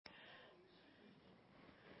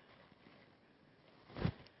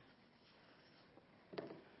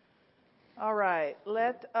All right.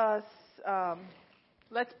 Let's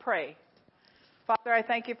pray. Father, I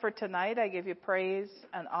thank you for tonight. I give you praise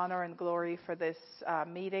and honor and glory for this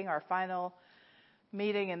meeting, our final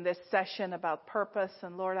meeting in this session about purpose.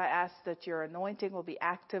 And Lord, I ask that your anointing will be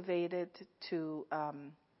activated to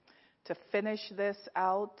finish this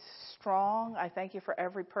out strong. I thank you for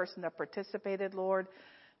every person that participated, Lord.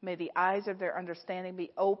 May the eyes of their understanding be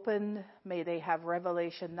opened. May they have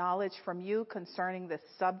revelation knowledge from you concerning this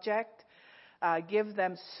subject. Give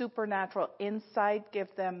them supernatural insight. Give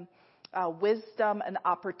them wisdom and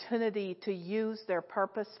opportunity to use their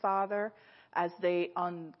purpose, Father, as they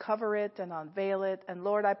uncover it and unveil it. And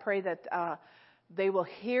Lord, I pray that they will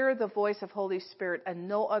hear the voice of Holy Spirit and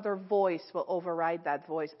no other voice will override that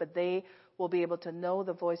voice, but they will be able to know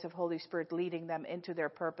the voice of Holy Spirit leading them into their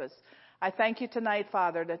purpose. I thank you tonight,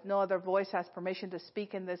 Father, that no other voice has permission to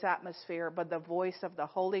speak in this atmosphere, but the voice of the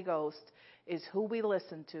Holy Ghost is who we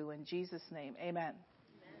listen to. In Jesus' name, amen.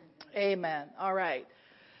 Amen. All right.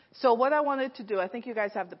 So what I wanted to do, I think you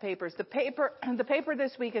guys have the papers. The paper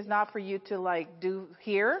this week is not for you to do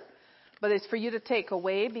here, but it's for you to take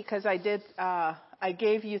away, because I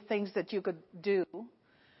gave you things that you could do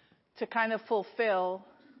to kind of fulfill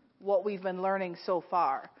what we've been learning so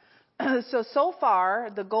far. So far,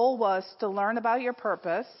 the goal was to learn about your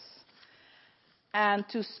purpose and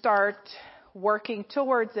to start working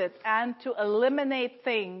towards it and to eliminate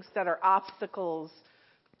things that are obstacles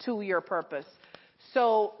to your purpose.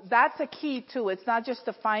 So that's a key too. It's not just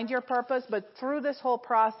to find your purpose, but through this whole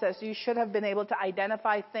process, you should have been able to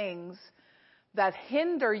identify things that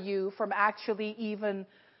hinder you from actually even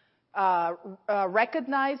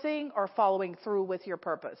recognizing or following through with your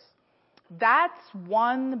purpose. That's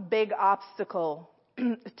one big obstacle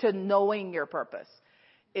to knowing your purpose,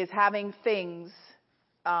 is having things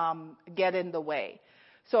get in the way.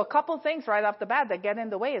 So a couple things right off the bat that get in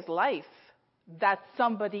the way is life that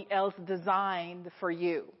somebody else designed for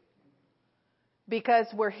you. Because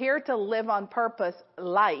we're here to live on purpose,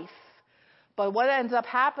 life. But what ends up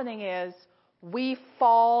happening is we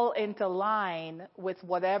fall into line with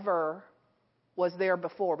whatever was there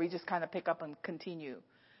before. We just kind of pick up and continue.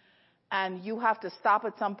 And you have to stop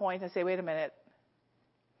at some point and say, wait a minute,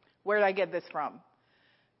 where did I get this from?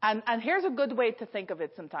 And here's a good way to think of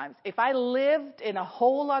it sometimes. If I lived in a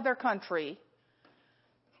whole other country,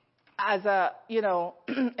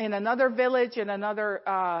 in another village, in another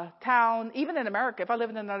town, even in America, if I lived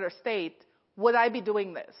in another state, would I be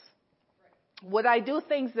doing this? Would I do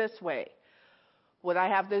things this way? Would I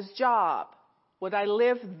have this job? Would I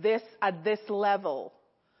live this at this level?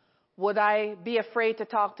 Would I be afraid to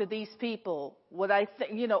talk to these people? Would I,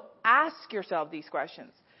 ask yourself these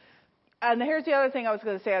questions. And here's the other thing I was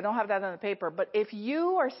going to say. I don't have that on the paper. But if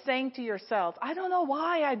you are saying to yourself, I don't know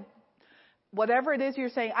why whatever it is you're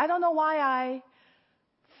saying, I don't know why I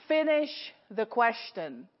finish the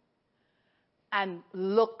question and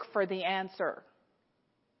look for the answer.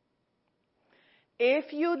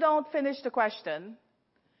 If you don't finish the question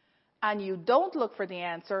and you don't look for the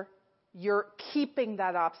answer, you're keeping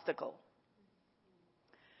that obstacle.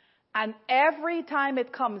 And every time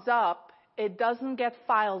it comes up, it doesn't get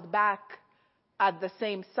filed back at the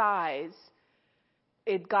same size.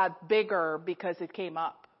 It got bigger because it came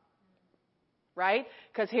up. Right?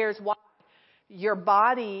 Because here's why. Your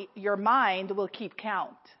body, your mind will keep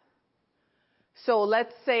count. So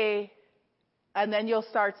let's say, and then you'll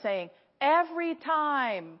start saying, every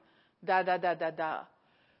time, da, da, da, da, da.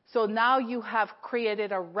 So now you have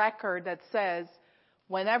created a record that says,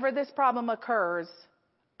 whenever this problem occurs,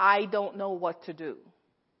 I don't know what to do.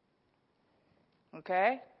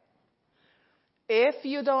 Okay? If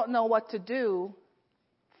you don't know what to do,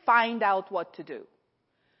 find out what to do.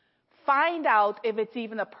 Find out if it's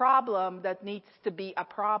even a problem that needs to be a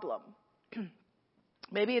problem.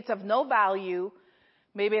 Maybe it's of no value.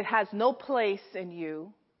 Maybe it has no place in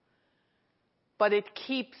you. But it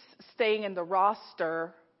keeps staying in the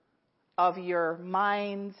roster of your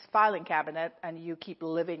mind's filing cabinet, and you keep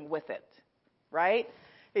living with it, right?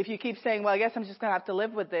 If you keep saying, well, I guess I'm just going to have to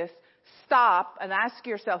live with this, stop and ask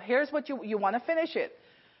yourself, here's what you want to finish it.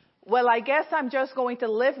 Well, I guess I'm just going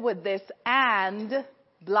to live with this and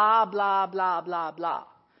blah, blah, blah, blah, blah.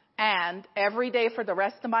 And every day for the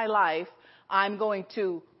rest of my life, I'm going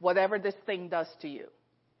to whatever this thing does to you.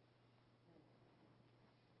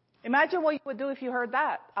 Imagine what you would do if you heard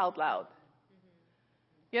that out loud.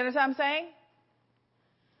 You understand what I'm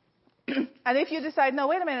saying? And if you decide, no,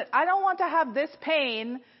 wait a minute, I don't want to have this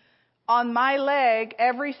pain on my leg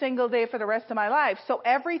every single day for the rest of my life. So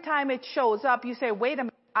every time it shows up, you say, wait a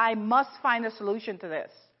minute, I must find a solution to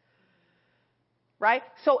this. Right?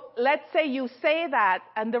 So let's say you say that,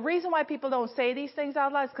 and the reason why people don't say these things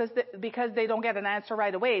out loud is because they don't get an answer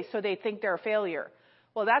right away, so they think they're a failure.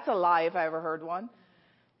 Well, that's a lie if I ever heard one.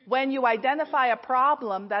 When you identify a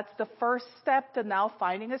problem, that's the first step to now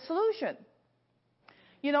finding a solution.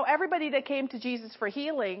 You know, everybody that came to Jesus for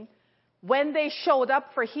healing, when they showed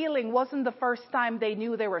up for healing, wasn't the first time they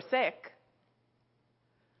knew they were sick.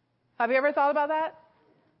 Have you ever thought about that?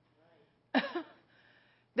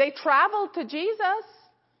 They traveled to Jesus.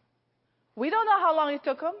 We don't know how long it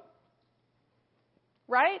took them.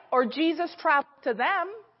 Right? Or Jesus traveled to them,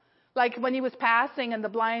 like when he was passing and the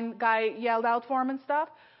blind guy yelled out for him and stuff.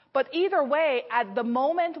 But either way, at the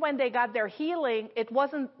moment when they got their healing,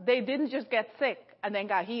 they didn't just get sick and then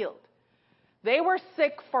got healed. They were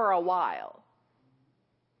sick for a while.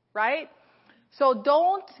 Right? So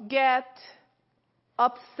don't get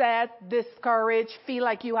upset, discouraged, feel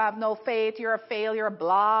like you have no faith, you're a failure,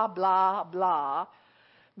 blah, blah, blah,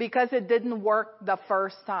 because it didn't work the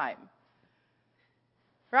first time.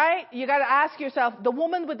 Right? You got to ask yourself, the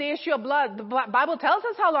woman with the issue of blood, the Bible tells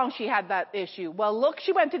us how long she had that issue. Well, look,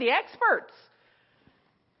 she went to the experts.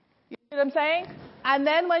 You see what I'm saying? And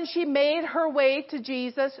then when she made her way to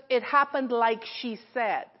Jesus, it happened like she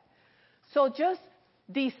said. So just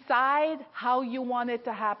decide how you want it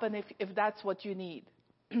to happen if that's what you need.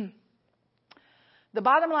 The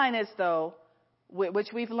bottom line is, though,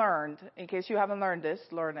 which we've learned, in case you haven't learned this,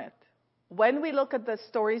 learn it. When we look at the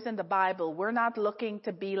stories in the Bible, we're not looking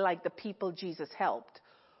to be like the people Jesus helped.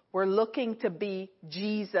 We're looking to be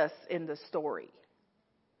Jesus in the story.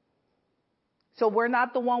 So we're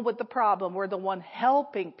not the one with the problem. We're the one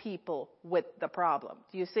helping people with the problem.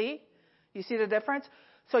 Do you see? You see the difference?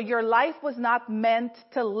 So your life was not meant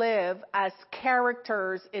to live as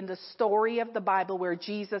characters in the story of the Bible where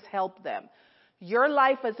Jesus helped them. Your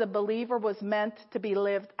life as a believer was meant to be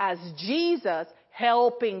lived as Jesus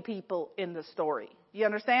helping people in the story. You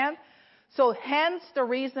understand? So hence the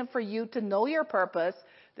reason for you to know your purpose,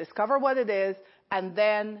 discover what it is, and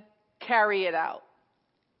then carry it out.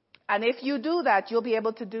 And if you do that, you'll be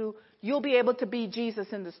able to be Jesus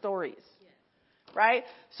in the stories. Right?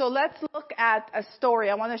 So let's look at a story.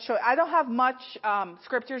 I want to show, I don't have much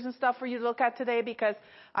scriptures and stuff for you to look at today because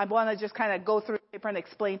I want to just kind of go through the paper and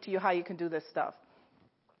explain to you how you can do this stuff.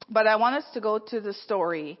 But I want us to go to the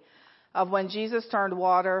story of when Jesus turned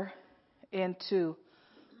water into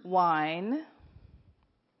wine.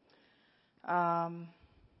 I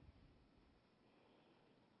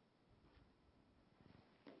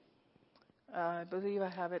believe I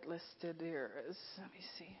have it listed here. Let me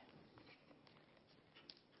see.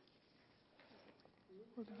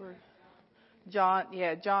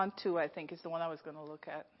 John 2, I think, is the one I was going to look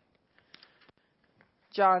at.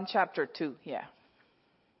 John chapter 2, yeah.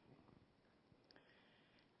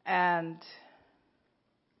 And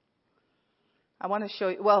I want to show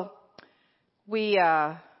you,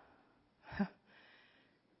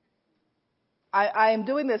 I am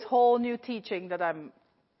doing this whole new teaching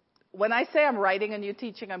when I say I'm writing a new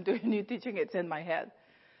teaching, I'm doing a new teaching, it's in my head.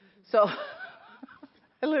 So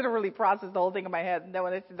I literally process the whole thing in my head, and then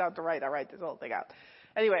when I sit down to write, I write this whole thing out.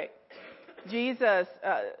 Anyway, Jesus,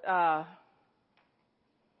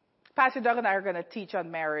 Pastor Doug and I are going to teach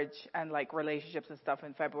on marriage and like relationships and stuff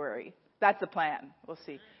in February. That's the plan. We'll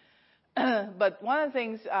see. But one of the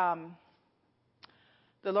things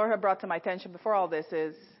the Lord had brought to my attention before all this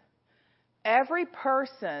is every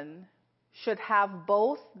person should have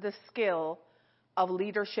both the skill of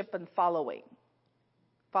leadership and followership.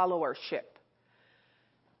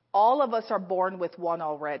 All of us are born with one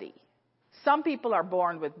already. Some people are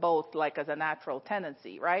born with both, like as a natural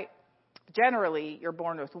tendency, right? Generally, you're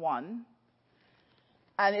born with one.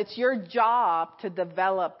 And it's your job to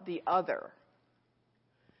develop the other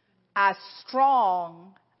as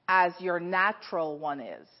strong as your natural one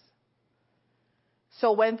is.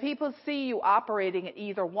 So when people see you operating at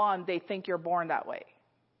either one, they think you're born that way.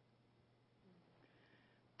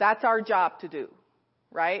 That's our job to do.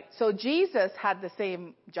 Right? So Jesus had the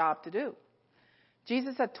same job to do.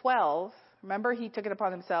 Jesus at 12, remember he took it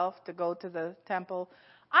upon himself to go to the temple.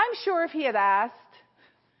 I'm sure if he had asked,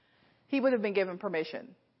 he would have been given permission.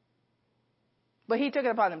 But he took it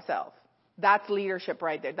upon himself. That's leadership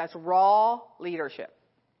right there. That's raw leadership.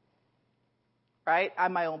 Right?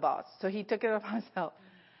 I'm my own boss. So he took it upon himself.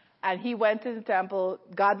 And he went to the temple,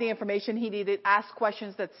 got the information he needed, asked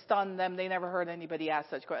questions that stunned them. They never heard anybody ask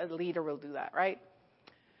such questions. A leader will do that, right?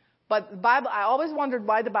 But the Bible, I always wondered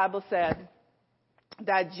why the Bible said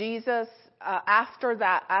that Jesus, after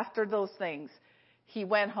those things, he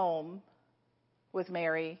went home with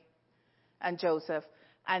Mary, and Joseph,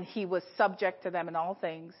 and he was subject to them in all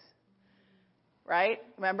things. right?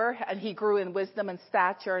 Remember? And he grew in wisdom and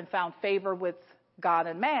stature and found favor with God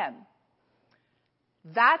and man.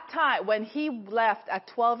 That time, when he left at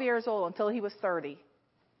 12 years old until he was 30,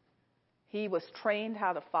 he was trained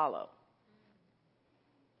how to follow.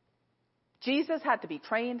 Jesus had to be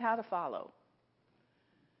trained how to follow.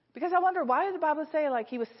 Because I wonder, why did the Bible say like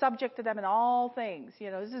he was subject to them in all things?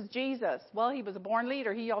 You know, this is Jesus. Well, he was a born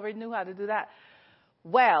leader. He already knew how to do that.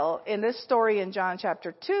 Well, in this story in John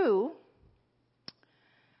chapter 2,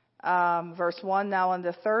 verse 1, now on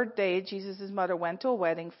the third day, Jesus' mother went to a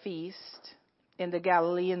wedding feast in the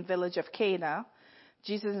Galilean village of Cana.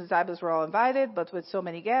 Jesus and his disciples were all invited, but with so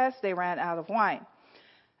many guests, they ran out of wine.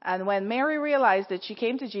 And when Mary realized it, she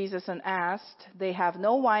came to Jesus and asked, they have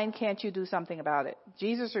no wine, can't you do something about it?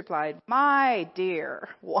 Jesus replied, my dear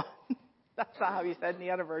one. That's not how he said in the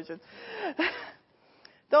other version.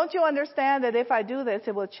 Don't you understand that if I do this,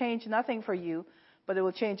 it will change nothing for you, but it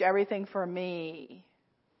will change everything for me?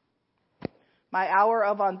 My hour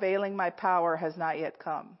of unveiling my power has not yet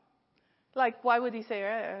come. Like, why would he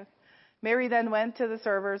say? Mary then went to the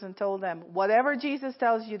servers and told them, whatever Jesus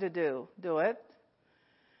tells you to do, do it.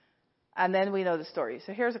 And then we know the story.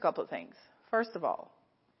 So here's a couple of things. First of all,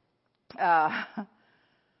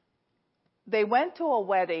 they went to a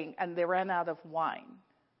wedding and they ran out of wine.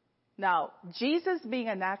 Now, Jesus being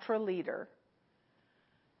a natural leader,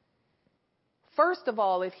 first of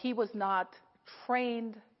all, if he was not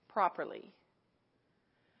trained properly,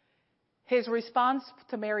 his response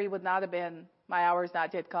to Mary would not have been, my hour is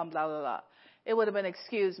not yet come, blah, blah, blah. It would have been,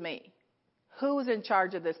 excuse me, who's in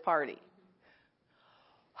charge of this party?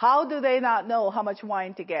 How do they not know how much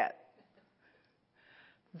wine to get?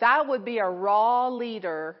 That would be a raw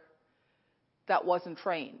leader that wasn't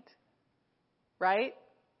trained, right?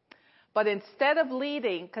 But instead of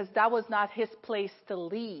leading, because that was not his place to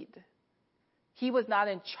lead, he was not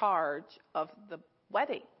in charge of the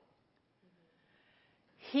wedding.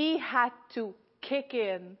 He had to kick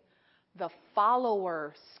in the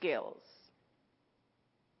follower skills.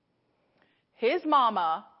 His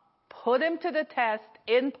mama put him to the test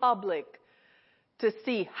in public to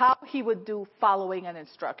see how he would do following an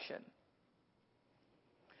instruction.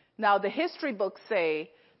 Now, the history books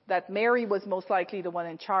say that Mary was most likely the one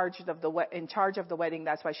in charge of the wedding.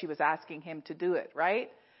 That's why she was asking him to do it, right?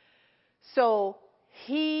 So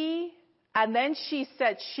and then she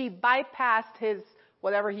said she bypassed his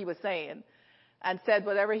whatever he was saying and said,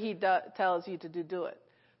 whatever he tells you to do, do it.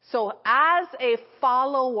 So as a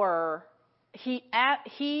follower, he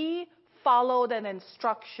followed an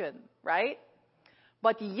instruction, right?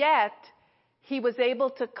 But yet, he was able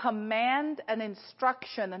to command an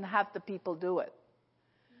instruction and have the people do it.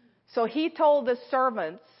 So he told the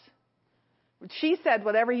servants, she said,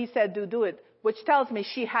 whatever he said, do it, which tells me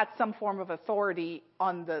she had some form of authority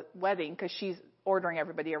on the wedding because she's ordering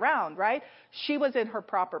everybody around, right? She was in her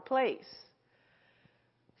proper place.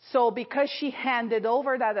 So because she handed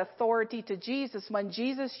over that authority to Jesus, when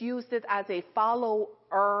Jesus used it as a follower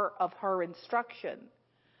of her instruction,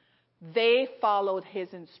 they followed his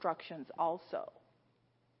instructions also.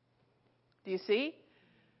 Do you see?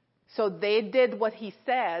 So they did what he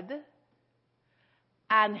said,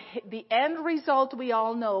 and the end result we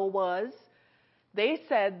all know was they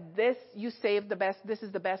said, this is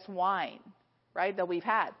the best wine, right, that we've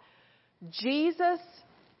had. Jesus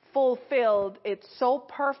fulfilled it so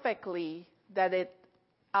perfectly that it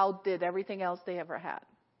outdid everything else they ever had.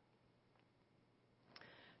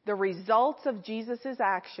 The results of Jesus'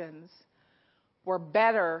 actions were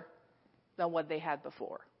better than what they had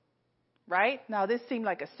before. Right? Now, this seemed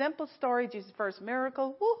like a simple story, Jesus' first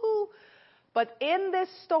miracle, woohoo. But in this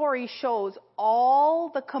story shows all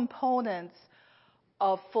the components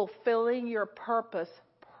of fulfilling your purpose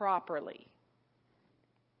properly.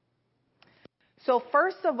 So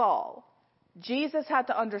first of all, Jesus had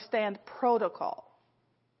to understand protocol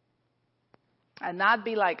and not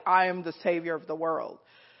be like, I am the Savior of the world.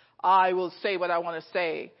 I will say what I want to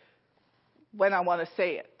say when I want to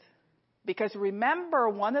say it. Because remember,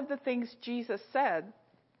 one of the things Jesus said,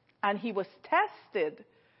 and he was tested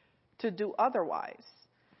to do otherwise,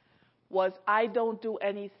 was, I don't do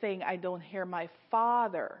anything I don't hear my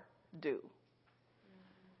Father do.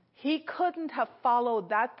 He couldn't have followed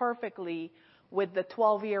that perfectly with the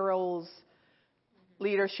 12-year-old's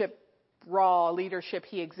raw leadership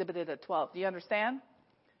he exhibited at 12. Do you understand?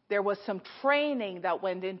 There was some training that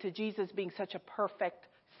went into Jesus being such a perfect,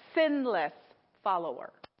 sinless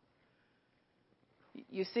follower.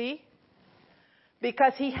 You see?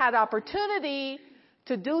 Because he had opportunity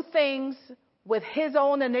to do things with his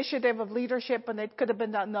own initiative of leadership, and it could have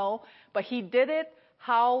been done, no, but he did it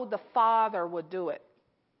how the Father would do it.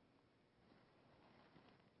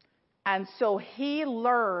 And so he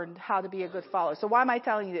learned how to be a good follower. So why am I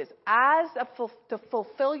telling you this? To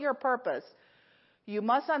fulfill your purpose, you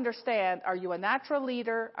must understand, are you a natural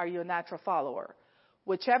leader? Are you a natural follower?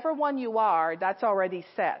 Whichever one you are, that's already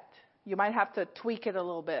set. You might have to tweak it a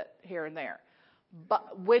little bit here and there.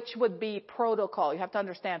 But which would be protocol. You have to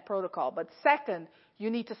understand protocol. But second, you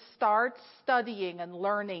need to start studying and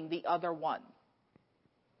learning the other one.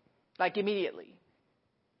 Like immediately.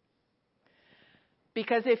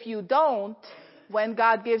 Because if you don't, when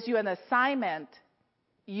God gives you an assignment,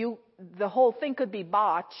 the whole thing could be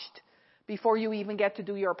botched before you even get to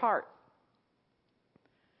do your part.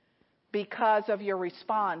 Because of your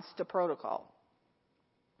response to protocol.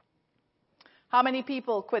 How many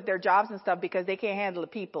people quit their jobs and stuff because they can't handle the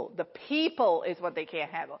people? The people is what they can't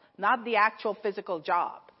handle, not the actual physical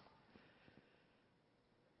job.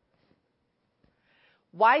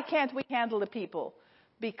 Why can't we handle the people?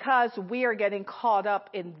 Because we are getting caught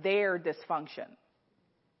up in their dysfunction.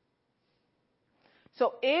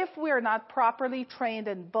 So if we are not properly trained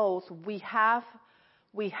in both, we have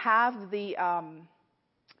the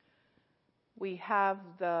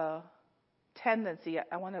tendency.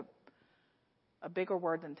 I want a bigger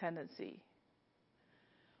word than tendency.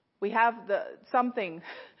 We have something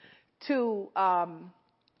to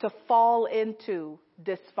fall into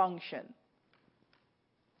dysfunction.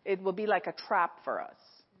 It will be like a trap for us.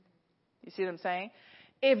 You see what I'm saying?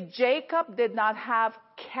 If Jacob did not have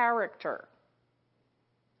character,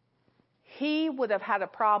 he would have had a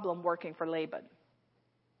problem working for Laban.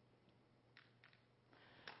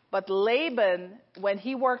 But Laban, when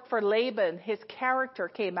he worked for Laban, his character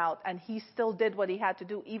came out and he still did what he had to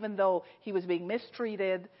do, even though he was being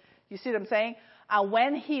mistreated. You see what I'm saying? And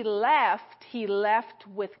when he left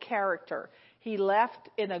with character. He left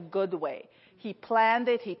in a good way. He planned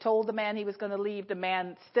it. He told the man he was going to leave. The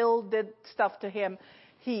man still did stuff to him.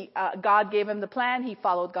 God gave him the plan. He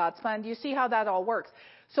followed God's plan. Do you see how that all works?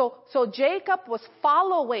 So Jacob was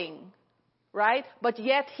following, right? But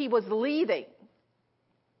yet he was leading.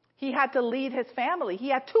 He had to lead his family. He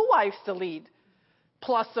had 2 wives to lead,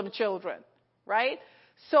 plus some children, right?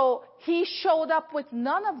 So he showed up with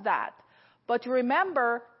none of that. But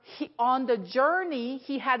remember, on the journey,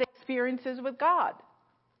 he had experiences with God,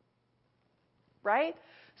 right?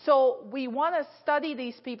 So we want to study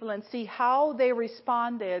these people and see how they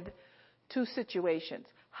responded to situations.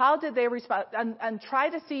 How did they respond? And try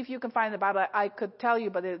to see if you can find the Bible. I could tell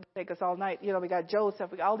you, but it would take us all night. You know, we got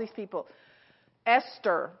Joseph, we got all these people.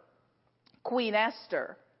 Esther. Queen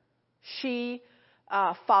Esther, she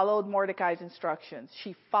followed Mordecai's instructions.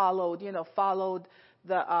 She followed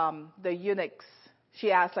the eunuchs.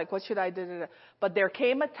 She asked, like, what should I do? But there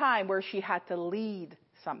came a time where she had to lead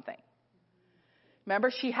something. Remember,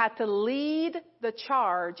 she had to lead the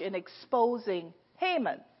charge in exposing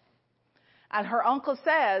Haman. And her uncle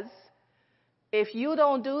says, if you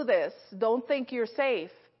don't do this, don't think you're safe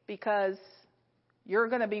because you're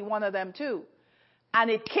going to be one of them too. And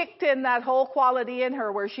it kicked in that whole quality in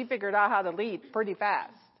her where she figured out how to lead pretty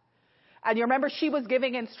fast. And you remember she was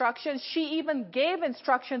giving instructions. She even gave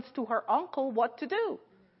instructions to her uncle what to do.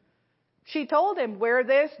 She told him, wear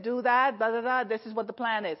this, do that, blah, blah, blah. This is what the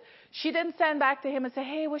plan is. She didn't send back to him and say,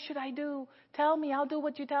 hey, what should I do? Tell me, I'll do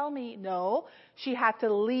what you tell me. No, she had to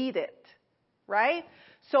lead it, right?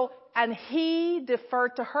 So, and he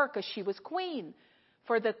deferred to her because she was queen.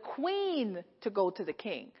 For the queen to go to the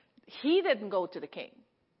king. He didn't go to the king.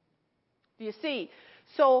 Do you see?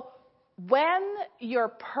 So when your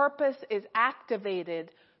purpose is activated,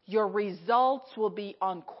 your results will be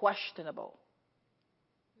unquestionable.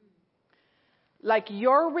 Like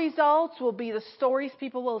your results will be the stories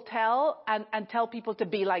people will tell and tell people to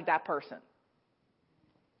be like that person.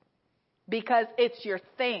 Because it's your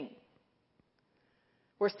thing.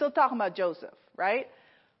 We're still talking about Joseph, right?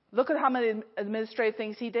 Look at how many administrative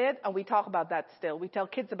things he did, and we talk about that still. We tell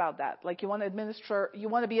kids about that. Like you want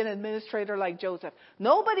to be an administrator like Joseph.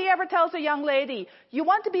 Nobody ever tells a young lady, you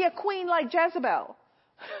want to be a queen like Jezebel.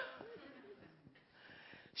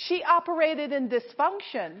 She operated in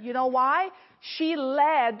dysfunction. You know why? She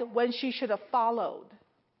led when she should have followed.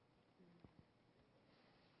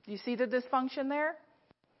 Do you see the dysfunction there?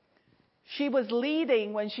 She was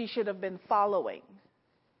leading when she should have been following.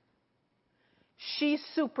 She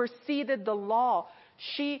superseded the law.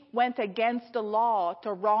 She went against the law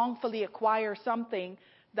to wrongfully acquire something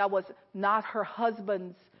that was not her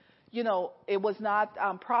husband's. You know, it was not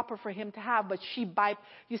proper for him to have, but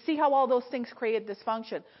you see how all those things create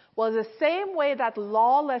dysfunction? Well, the same way that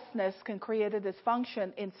lawlessness can create a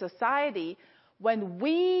dysfunction in society, when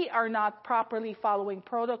we are not properly following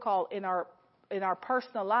protocol in our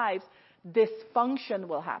personal lives, dysfunction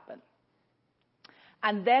will happen.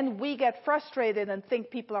 And then we get frustrated and think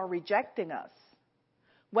people are rejecting us,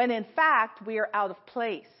 when in fact we are out of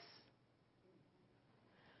place.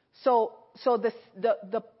 So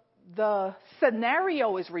the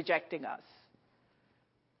scenario is rejecting us.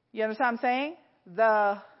 You understand what I'm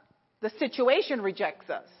saying? The situation rejects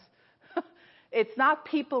us. It's not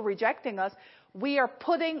people rejecting us. We are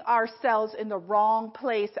putting ourselves in the wrong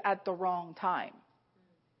place at the wrong time.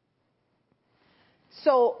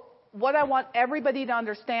 So what I want everybody to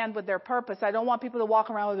understand with their purpose, I don't want people to walk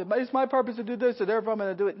around with, it's my purpose to do this, so therefore I'm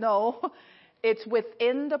going to do it. No. It's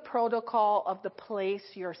within the protocol of the place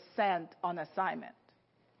you're sent on assignment.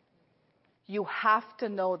 You have to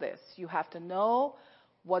know this. You have to know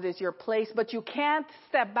what is your place, but you can't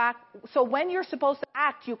step back. So when you're supposed to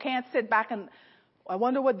act, you can't sit back and, I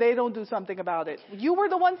wonder what they don't do something about it. You were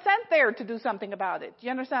the one sent there to do something about it. Do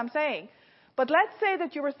you understand what I'm saying? But let's say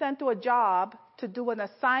that you were sent to a job to do an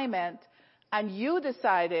assignment and you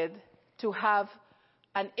decided to have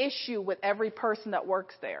an issue with every person that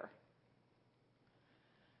works there.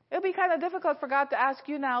 It'll be kind of difficult for God to ask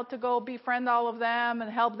you now to go befriend all of them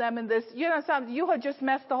and help them in this. You know, you had just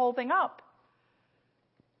messed the whole thing up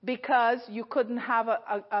because you couldn't have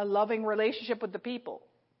a loving relationship with the people.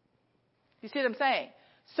 You see what I'm saying?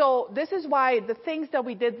 So this is why the things that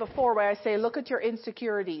we did before, where I say, look at your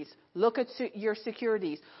insecurities, look at your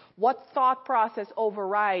securities. What thought process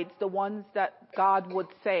overrides the ones that God would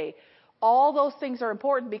say? All those things are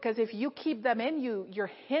important, because if you keep them in you,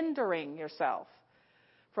 you're hindering yourself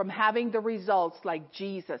from having the results like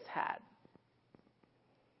Jesus had.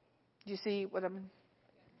 Do you see what I'm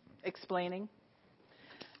explaining?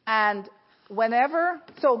 And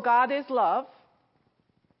so God is love.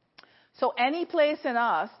 So any place in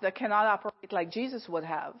us that cannot operate like Jesus would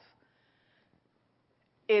have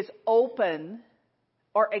is open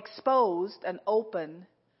or exposed and open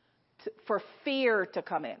for fear to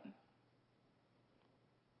come in,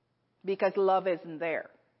 because love isn't there.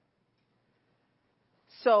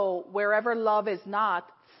 So wherever love is not,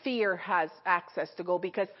 fear has access to go,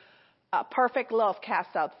 because perfect love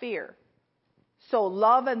casts out fear. So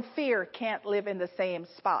love and fear can't live in the same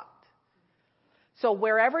spot. So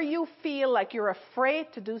wherever you feel like you're afraid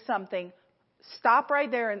to do something, stop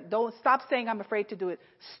right there and don't stop saying, I'm afraid to do it.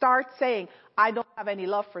 Start saying, I don't have any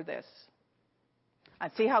love for this.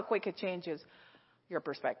 And see how quick it changes your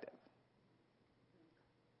perspective.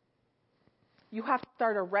 You have to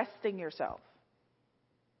start arresting yourself.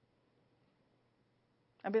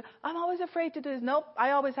 And be, I'm always afraid to do this. Nope,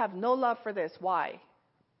 I always have no love for this. Why?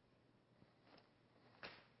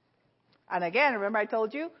 And again, remember I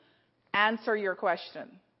told you, answer your question.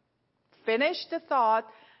 Finish the thought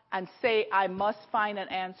and say, I must find an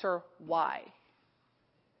answer why.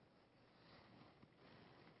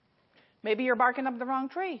 Maybe you're barking up the wrong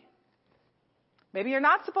tree. Maybe you're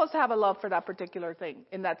not supposed to have a love for that particular thing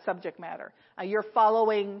in that subject matter. And you're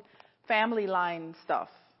following family line stuff.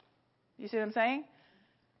 You see what I'm saying?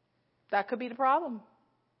 That could be the problem.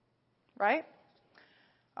 Right?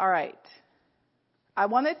 All right. I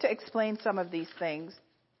wanted to explain some of these things,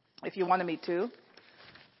 if you wanted me to.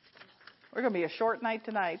 We're going to be a short night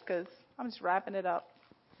tonight because I'm just wrapping it up.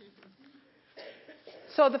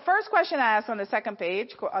 So the first question I asked on the second page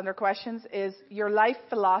under questions is your life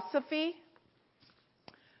philosophy.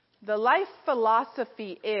 The life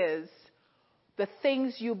philosophy is the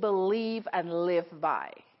things you believe and live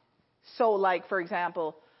by. So like, for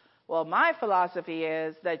example, well, my philosophy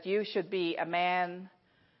is that you should be a man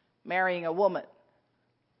marrying a woman.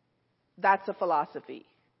 That's a philosophy,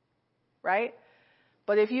 right?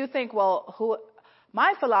 But if you think, well,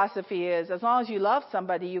 my philosophy is as long as you love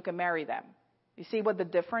somebody, you can marry them. You see what the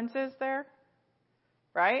difference is there?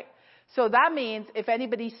 Right? So that means if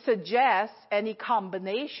anybody suggests any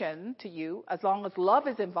combination to you, as long as love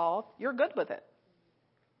is involved, you're good with it.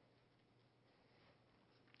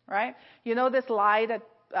 Right? You know this lie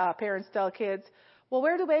that parents tell kids, well,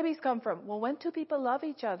 where do babies come from? Well, when two people love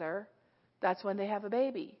each other, that's when they have a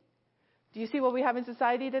baby. Do you see what we have in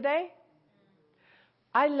society today?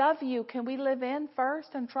 I love you. Can we live in first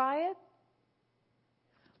and try it?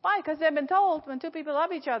 Why? Because they've been told when two people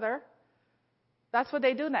love each other, that's what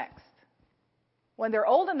they do next. When they're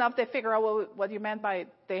old enough, they figure out what you meant by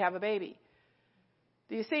they have a baby.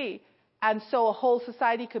 Do you see? And so a whole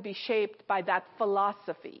society could be shaped by that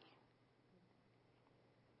philosophy.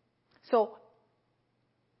 So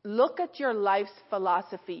look at your life's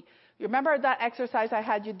philosophy. You remember that exercise I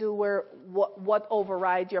had you do where what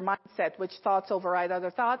overrides your mindset, which thoughts override other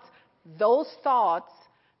thoughts? Those thoughts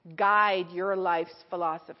guide your life's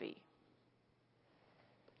philosophy.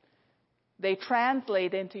 They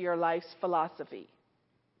translate into your life's philosophy.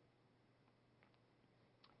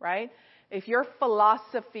 right? If your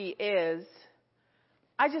philosophy is,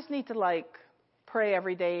 I just need to pray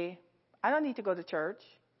every day. I don't need to go to church.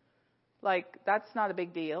 That's not a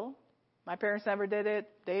big deal. My parents never did it.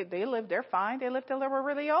 They lived, they're fine. They lived till they were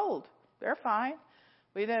really old. They're fine.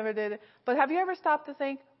 We never did it. But have you ever stopped to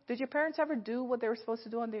think, did your parents ever do what they were supposed to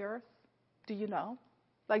do on the earth? Do you know?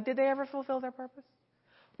 Did they ever fulfill their purpose?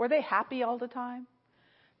 Were they happy all the time?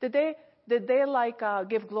 Did they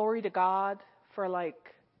give glory to God for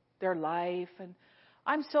their life? And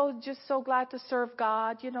I'm just so glad to serve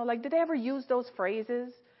God. Did they ever use those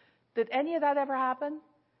phrases? Did any of that ever happen?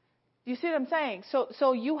 You see what I'm saying?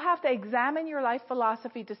 So you have to examine your life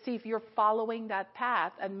philosophy to see if you're following that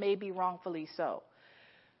path, and maybe wrongfully so.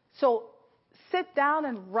 So sit down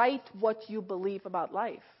and write what you believe about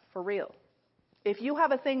life, for real. If you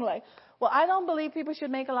have a thing I don't believe people should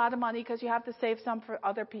make a lot of money because you have to save some for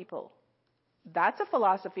other people. That's a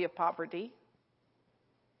philosophy of poverty.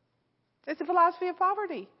 It's a philosophy of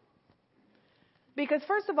poverty. Because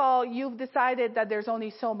first of all, you've decided that there's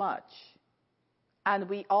only so much. And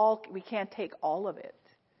we can't take all of it.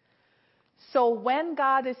 So when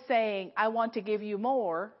God is saying, I want to give you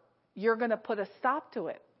more, you're going to put a stop to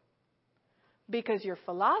it. Because your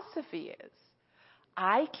philosophy is,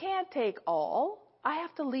 I can't take all. I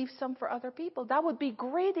have to leave some for other people. That would be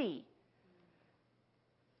greedy.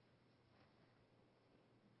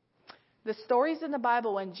 The stories in the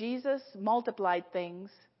Bible when Jesus multiplied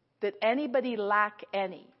things, did anybody lack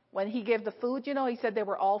any? When he gave the food, he said they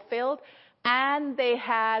were all filled. And they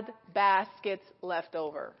had baskets left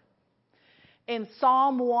over. In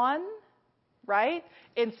Psalm 1, right?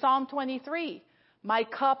 In Psalm 23, my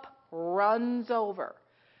cup runs over.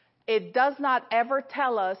 It does not ever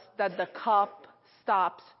tell us that the cup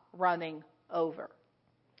stops running over.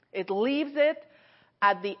 It leaves it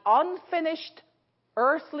at the unfinished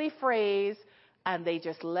earthly phrase, and they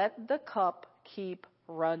just let the cup keep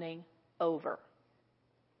running over.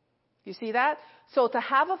 You see that? So to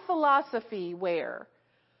have a philosophy where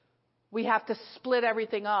we have to split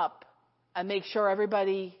everything up and make sure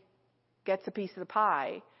everybody gets a piece of the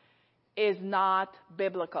pie is not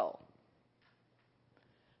biblical.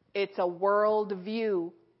 It's a world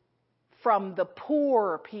view from the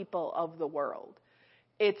poor people of the world.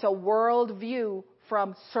 It's a world view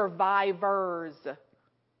from survivors,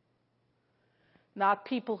 not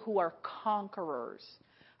people who are conquerors.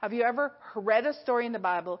 Have you ever read a story in the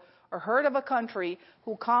Bible or heard of a country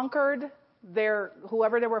who conquered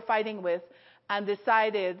whoever they were fighting with and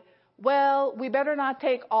decided, well, we better not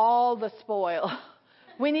take all the spoil.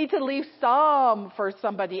 We need to leave some for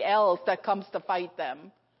somebody else that comes to fight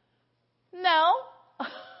them. No.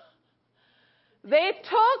 They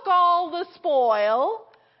took all the spoil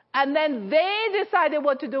and then they decided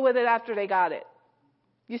what to do with it after they got it.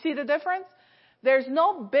 You see the difference? There's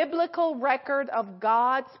no biblical record of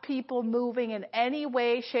God's people moving in any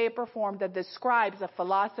way, shape, or form that describes a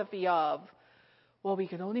philosophy of, well, we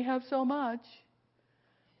can only have so much.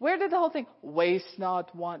 Where did the whole thing, waste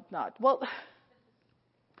not, want not? Well,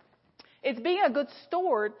 it's being a good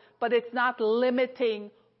steward, but it's not limiting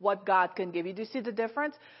what God can give you. Do you see the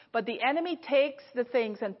difference? But the enemy takes the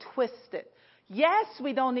things and twists it. Yes,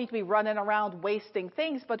 we don't need to be running around wasting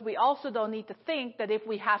things, but we also don't need to think that if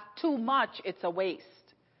we have too much, it's a waste.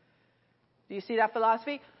 Do you see that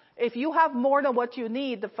philosophy? If you have more than what you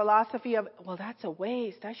need, the philosophy of, well, that's a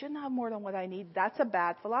waste. I shouldn't have more than what I need. That's a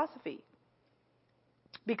bad philosophy.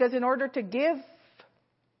 Because in order to give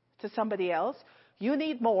to somebody else, you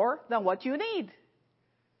need more than what you need.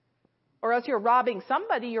 Or else you're robbing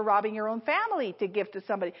somebody, you're robbing your own family to give to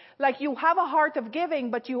somebody. You have a heart of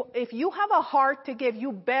giving, but if you have a heart to give,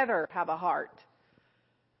 you better have a heart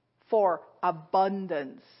for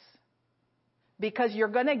abundance. Because you're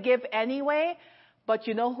going to give anyway, but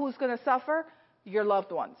you know who's going to suffer? Your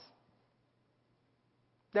loved ones.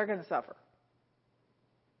 They're going to suffer.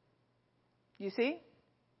 You see?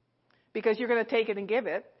 Because you're going to take it and give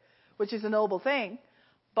it, which is a noble thing,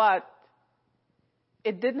 but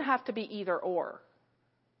it didn't have to be either or.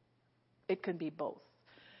 It can be both.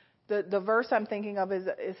 The verse I'm thinking of is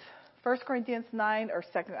 1 Corinthians 9 or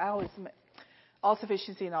 2. All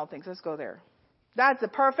sufficiency in all things. Let's go there. That's the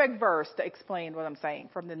perfect verse to explain what I'm saying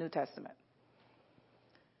from the New Testament.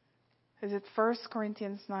 Is it 1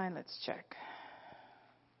 Corinthians 9? Let's check.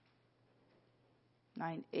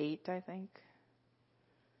 9:8, I think.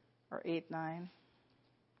 Or 8:9.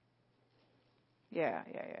 Yeah.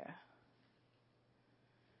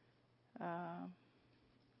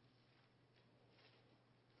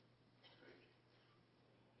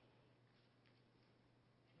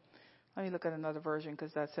 Let me look at another version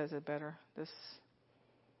because that says it better. This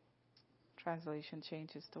Translation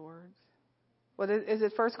changes the words. What is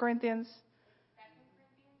it? 1 Corinthians?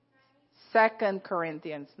 2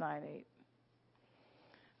 Corinthians 9:8.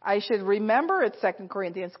 I should remember it's 2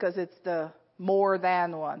 Corinthians because it's the more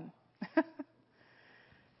than one.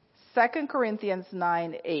 2 Corinthians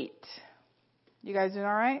 9:8. You guys doing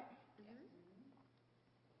all right?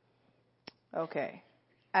 Okay.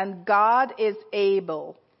 And God is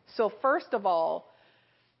able. So first of all,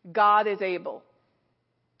 God is able.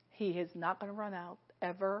 He is not going to run out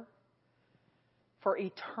ever. For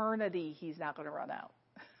eternity, he's not going to run out.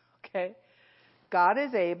 Okay? God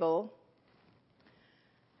is able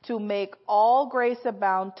to make all grace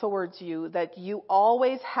abound towards you, that you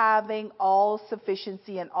always having all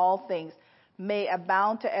sufficiency in all things may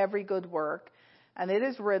abound to every good work. And it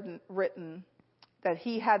is written that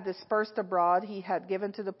he had dispersed abroad, he had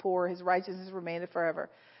given to the poor, his righteousness remaineth forever.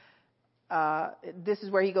 This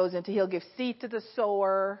is where he goes into, he'll give seed to the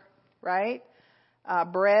sower, right?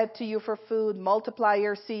 Bread to you for food, multiply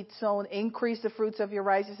your seed sown, increase the fruits of your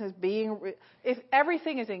righteousness, if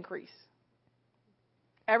everything is increased.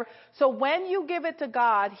 So when you give it to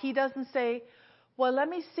God, he doesn't say, well, let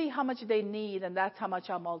me see how much they need and that's how much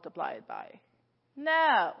I'll multiply it by.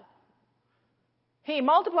 No. He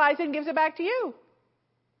multiplies it and gives it back to you.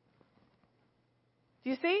 Do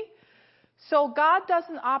you see? So God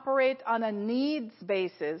doesn't operate on a needs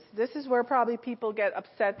basis. This is where probably people get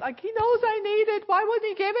upset. Like, he knows I need it. Why wouldn't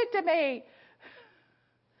he give it to me?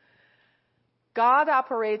 God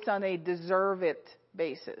operates on a deserve it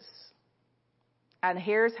basis. And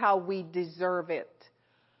here's how we deserve it.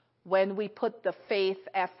 When we put the faith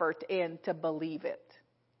effort in to believe it.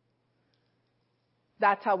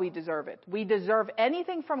 That's how we deserve it. We deserve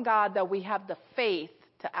anything from God that we have the faith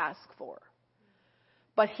to ask for.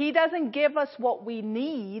 But he doesn't give us what we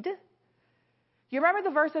need. You remember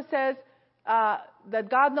the verse that says that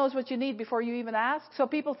God knows what you need before you even ask? So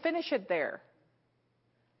people finish it there.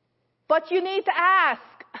 But you need to ask.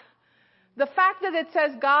 The fact that it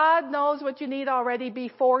says God knows what you need already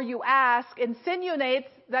before you ask insinuates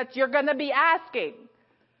that you're going to be asking.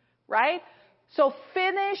 Right? So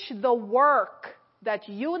finish the work that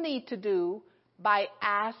you need to do by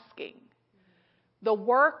asking. The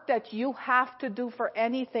work that you have to do for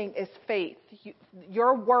anything is faith.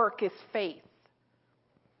 Your work is faith.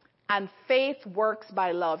 And faith works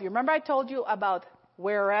by love. You remember I told you about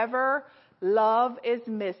wherever love is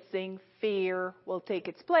missing, fear will take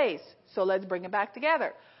its place. So let's bring it back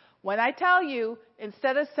together. When I tell you,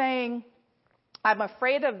 instead of saying, I'm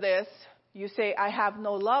afraid of this, you say, I have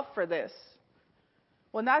no love for this.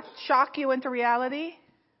 Will that shock you into reality?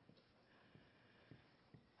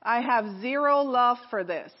 I have zero love for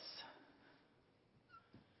this.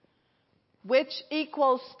 Which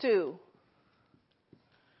equals to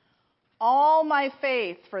all my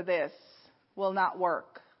faith for this will not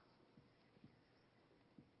work.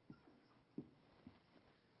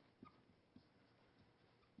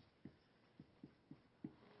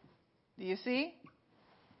 Do you see?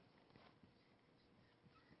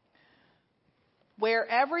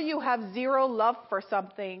 Wherever you have zero love for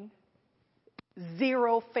something,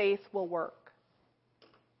 zero faith will work.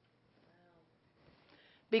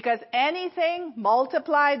 Because anything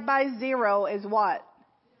multiplied by zero is what?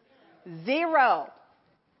 Zero.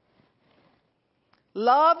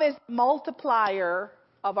 Love is the multiplier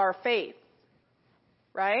of our faith.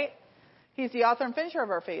 Right? He's the author and finisher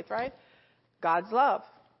of our faith, right? God's love.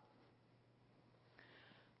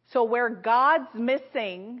 So where God's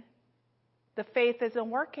missing, the faith isn't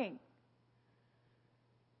working.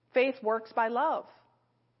 Faith works by love.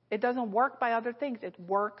 It doesn't work by other things. It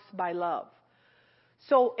works by love.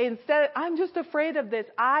 So instead, I'm just afraid of this.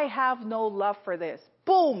 I have no love for this.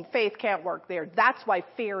 Boom, faith can't work there. That's why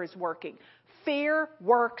fear is working. Fear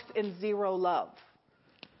works in zero love.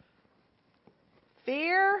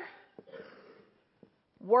 Fear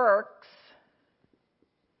works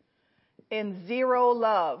in zero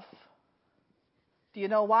love. Do you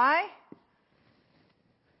know why?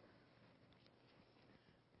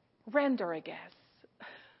 Render, I guess.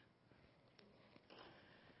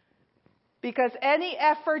 Because any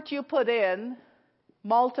effort you put in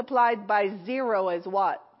multiplied by zero is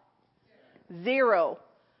what? Zero.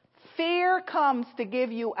 Fear comes to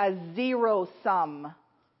give you a zero sum.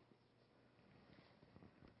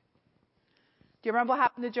 Do you remember what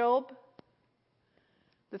happened to Job?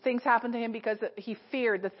 The things happened to him because he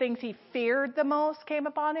feared. The things he feared the most came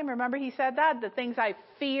upon him. Remember he said that? The things I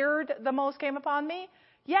feared the most came upon me?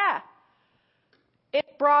 Yeah. It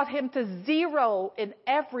brought him to zero in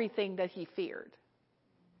everything that he feared.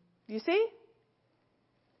 You see?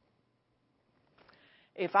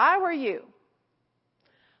 If I were you,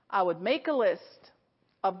 I would make a list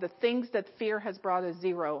of the things that fear has brought a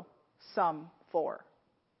zero sum for.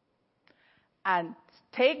 And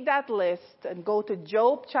take that list and go to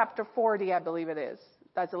Job chapter 40, I believe it is.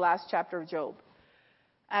 That's the last chapter of Job.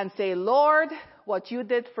 And say, Lord, what you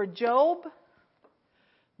did for Job,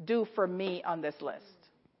 do for me on this list.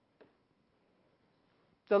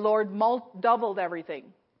 The Lord doubled everything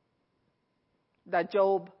that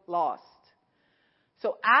Job lost.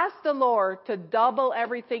 So ask the Lord to double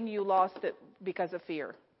everything you lost it because of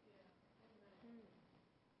fear.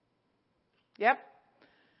 Yep.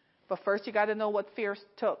 But first you got to know what fear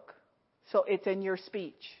took. So it's in your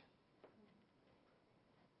speech.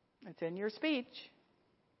 It's in your speech.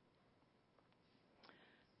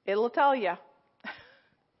 It'll tell you.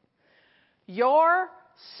 Your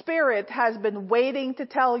spirit has been waiting to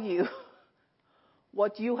tell you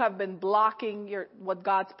what you have been blocking, what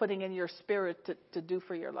God's putting in your spirit to do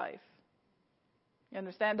for your life. You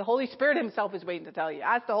understand? The Holy Spirit himself is waiting to tell you.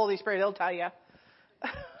 Ask the Holy Spirit, he'll tell you.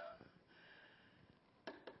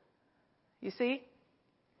 You see?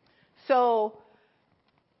 So,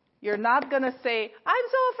 you're not going to say, I'm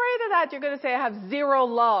so afraid of that. You're going to say, I have zero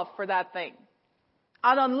love for that thing.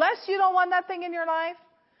 And unless you don't want that thing in your life,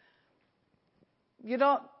 you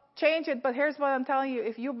don't change it. But here's what I'm telling you.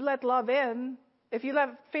 If you let love in, if you let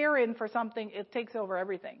fear in for something, it takes over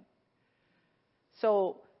everything.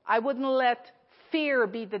 So I wouldn't let fear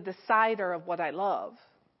be the decider of what I love.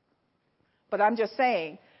 But I'm just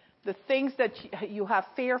saying, the things that you have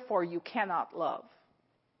fear for, you cannot love.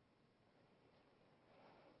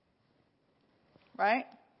 Right?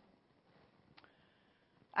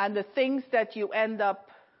 And the things that you end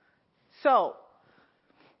up... So,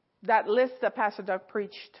 that list that Pastor Doug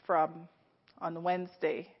preached from on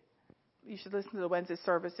Wednesday, you should listen to the Wednesday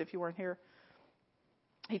service if you weren't here.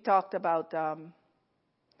 He talked about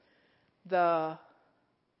the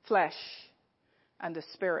flesh and the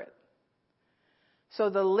spirit. So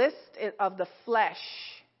the list of the flesh,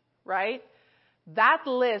 right? That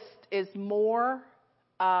list is more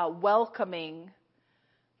welcoming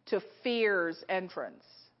to fear's entrance.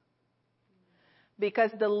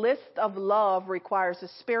 Because the list of love requires the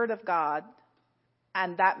Spirit of God,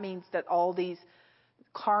 and that means that all these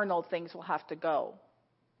carnal things will have to go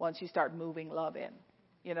once you start moving love in.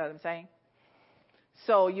 You know what I'm saying?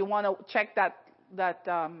 So you want to check that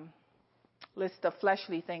list of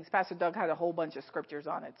fleshly things. Pastor Doug had a whole bunch of scriptures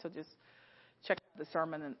on it, so just check out the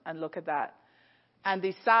sermon and look at that. And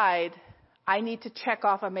decide, I need to check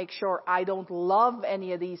off and make sure I don't love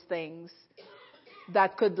any of these things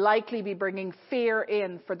that could likely be bringing fear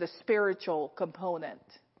in for the spiritual component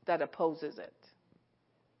that opposes it.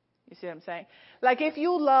 You see what I'm saying? Like if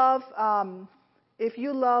you love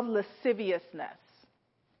lasciviousness,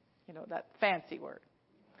 you know, that fancy word,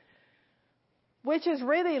 which is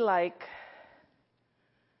really like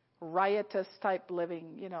riotous type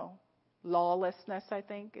living, you know, lawlessness, I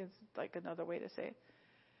think is like another way to say it.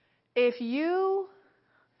 If you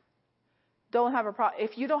don't have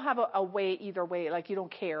if you don't have a way either way, like you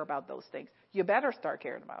don't care about those things, you better start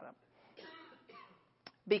caring about them.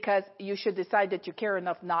 Because you should decide that you care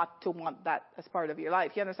enough not to want that as part of your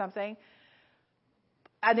life. You understand what I'm saying?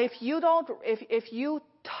 And if you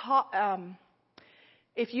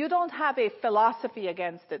don't have a philosophy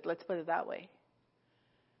against it, let's put it that way,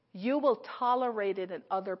 you will tolerate it in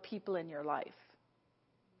other people in your life.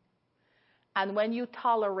 And when you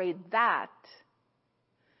tolerate that,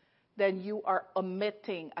 then you are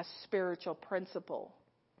omitting a spiritual principle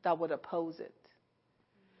that would oppose it.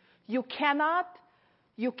 You cannot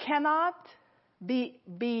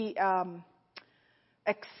be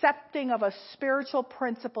accepting of a spiritual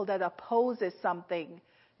principle that opposes something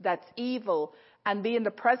that's evil and be in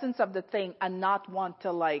the presence of the thing and not want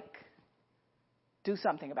to do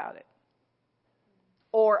something about it.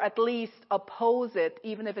 Or at least oppose it,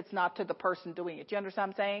 even if it's not to the person doing it. Do you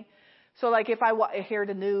understand what I'm saying? So if I hear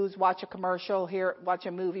the news, watch a commercial, watch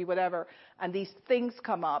a movie, whatever, and these things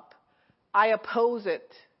come up, I oppose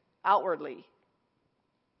it outwardly.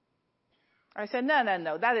 I said,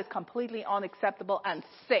 no, that is completely unacceptable and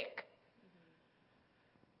sick.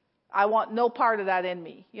 I want no part of that in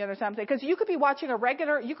me. You understand what I'm saying? Because you could be watching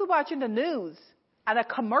you could watch the news, and a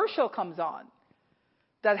commercial comes on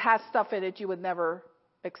that has stuff in it you would never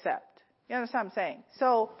accept. You understand what I'm saying?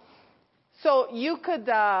 So you could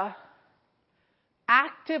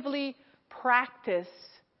actively practice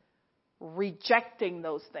rejecting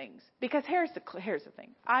those things. Because here's the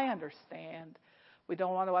thing. I understand. We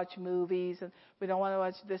don't want to watch movies and we don't want to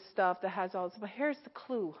watch this stuff that has all this. But here's the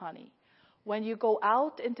clue, honey. When you go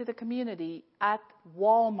out into the community at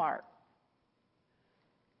Walmart,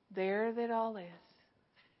 there it all is.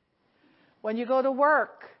 when you go to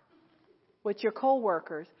work with your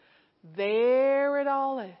coworkers, there it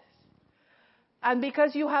all is. And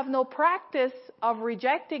because you have no practice of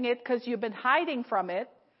rejecting it because you've been hiding from it,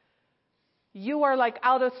 you are like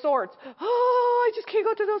out of sorts. Oh, I just can't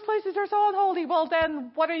go to those places. They're so unholy. Well,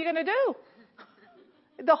 then what are you going to do?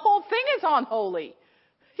 The whole thing is unholy.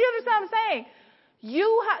 You understand what I'm saying?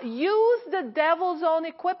 You use the devil's own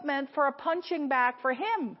equipment for a punching bag for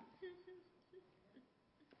him.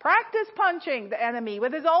 Practice punching the enemy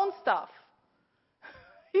with his own stuff.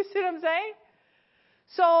 You see what I'm saying?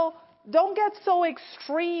 So don't get so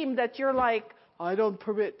extreme that you're like, I don't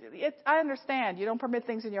permit it. I understand. You don't permit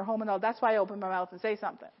things in your home and all. That's why I open my mouth and say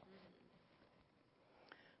something.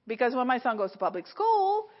 Because when my son goes to public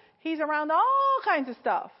school, he's around all kinds of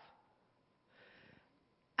stuff.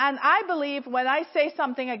 And I believe when I say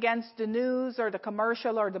something against the news or the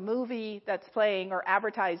commercial or the movie that's playing or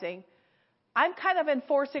advertising, I'm kind of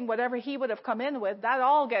enforcing whatever he would have come in with. That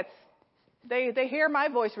all gets, they hear my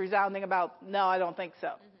voice resounding about, no, I don't think so.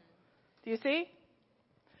 Mm-hmm. Do you see?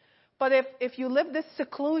 But if you live this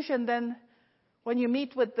seclusion, then when you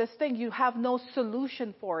meet with this thing, you have no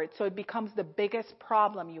solution for it. So it becomes the biggest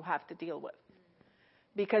problem you have to deal with.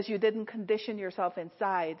 Because you didn't condition yourself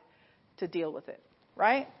inside to deal with it.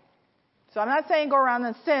 Right? So I'm not saying go around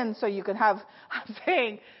and sin so you can have, I'm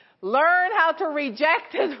saying learn how to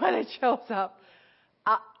reject it when it shows up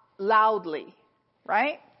loudly.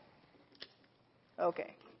 Right?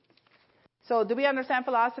 Okay. So do we understand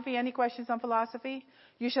philosophy? Any questions on philosophy?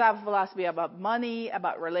 You should have a philosophy about money,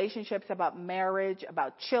 about relationships, about marriage,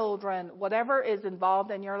 about children, whatever is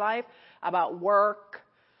involved in your life, about work.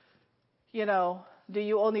 You know, do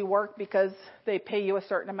you only work because they pay you a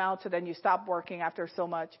certain amount, so then you stop working after so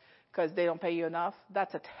much because they don't pay you enough?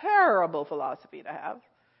 That's a terrible philosophy to have.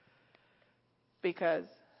 Because.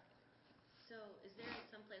 So is there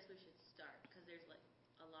some place we should start? Because there's like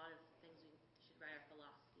a lot of things we should write our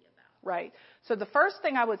philosophy about. Right. So the first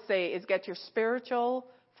thing I would say is get your spiritual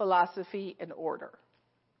philosophy in order.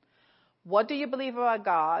 What do you believe about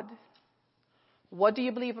God? What do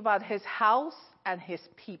you believe about his house and his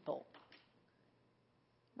people?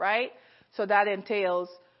 Right? So that entails,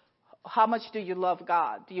 how much do you love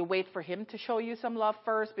God? Do you wait for him to show you some love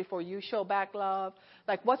first before you show back love?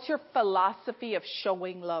 Like, what's your philosophy of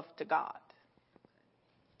showing love to God?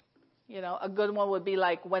 You know, a good one would be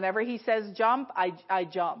like, whenever he says jump, I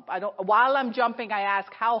jump. While I'm jumping, I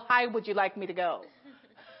ask, how high would you like me to go?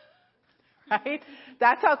 Right?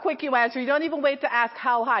 That's how quick you answer. You don't even wait to ask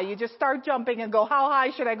how high. You just start jumping and go, how high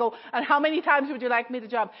should I go? And how many times would you like me to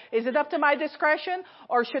jump? Is it up to my discretion,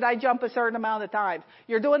 or should I jump a certain amount of times?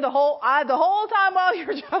 You're doing the whole time while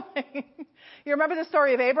you're jumping. You remember the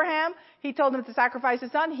story of Abraham? He told him to sacrifice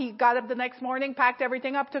his son. He got up the next morning, packed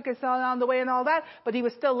everything up, took his son on the way and all that. But he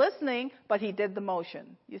was still listening, but he did the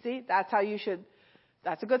motion. You see? That's how you should,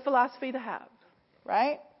 that's a good philosophy to have.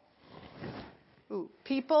 Right? Ooh,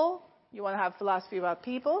 people. You want to have philosophy about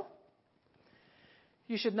people.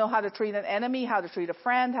 You should know how to treat an enemy, how to treat a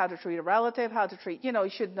friend, how to treat a relative, how to treat, you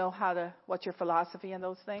should know what's your philosophy in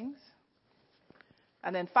those things.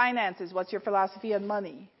 And then finances, what's your philosophy on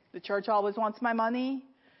money? The church always wants my money.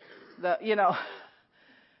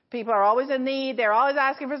 People are always in need. They're always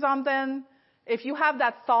asking for something. If you have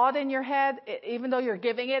that thought in your head, even though you're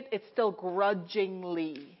giving it, it's still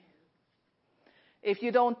grudgingly. If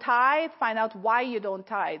you don't tithe, find out why you don't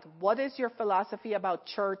tithe. What is your philosophy about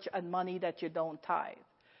church and money that you don't tithe?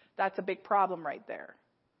 That's a big problem right there,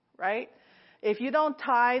 right? If you don't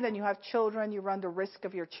tithe and you have children, you run the risk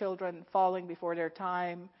of your children falling before their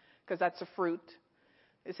time, because that's a fruit.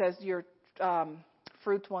 It says your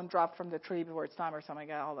fruit won't drop from the tree before it's time or something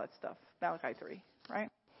like that, all that stuff. Malachi 3,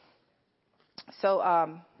 right? So,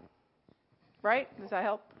 right? Does that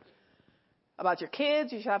help? About your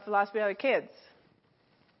kids, you should have philosophy about your kids.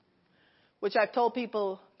 Which I've told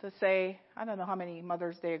people to say, I don't know how many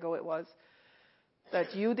Mother's Day ago it was,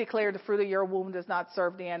 that you declare the fruit of your womb does not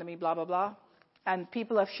serve the enemy, blah, blah, blah. And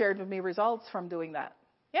people have shared with me results from doing that.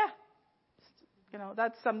 Yeah.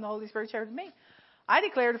 That's something the Holy Spirit shared with me. I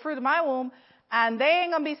declare the fruit of my womb, and they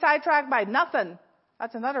ain't going to be sidetracked by nothing.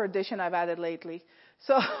 That's another addition I've added lately.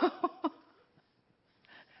 So,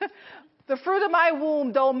 the fruit of my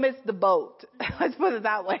womb don't miss the boat. Let's put it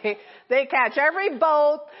that way. They catch every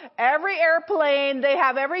boat, every airplane. They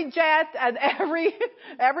have every jet and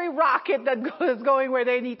every rocket that is going where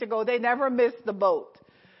they need to go. They never miss the boat.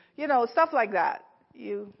 Stuff like that.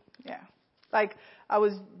 Like I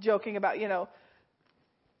was joking about,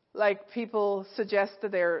 like people suggest to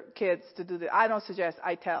their kids to do I don't suggest,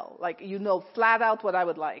 I tell. Like, flat out what I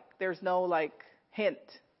would like. There's no hint.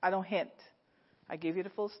 I don't hint. I give you the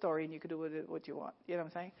full story, and you can do with it what you want. You know what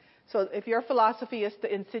I'm saying? So if your philosophy is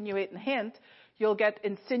to insinuate and hint, you'll get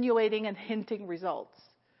insinuating and hinting results.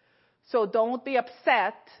 So don't be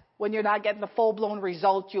upset when you're not getting the full-blown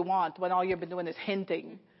result you want, when all you've been doing is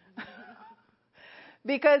hinting.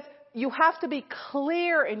 Because you have to be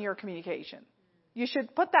clear in your communication. You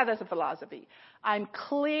should put that as a philosophy. I'm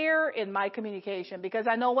clear in my communication because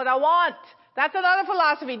I know what I want. That's another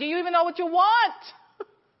philosophy. Do you even know what you want?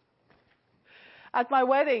 At my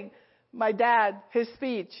wedding, my dad, his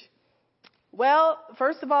speech. Well,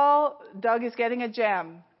 first of all, Doug is getting a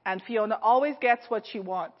gem, and Fiona always gets what she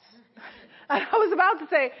wants. And I was about to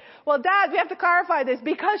say, well, Dad, we have to clarify this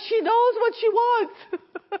because she knows what she wants.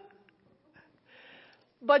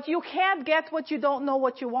 But you can't get what you don't know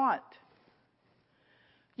what you want.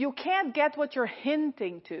 You can't get what you're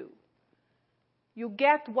hinting to. You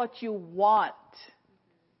get what you want.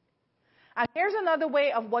 And here's another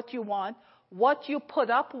way of what you want. What you put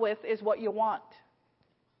up with is what you want.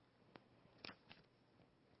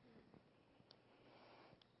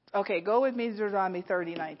 Okay, go with me to Deuteronomy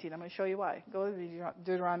 30:19. I'm going to show you why. Go with me to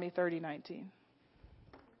Deuteronomy 30:19.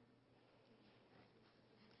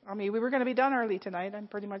 I mean, we were going to be done early tonight. I'm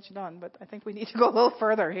pretty much done, but I think we need to go a little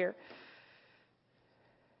further here.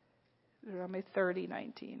 Deuteronomy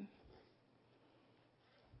 30:19.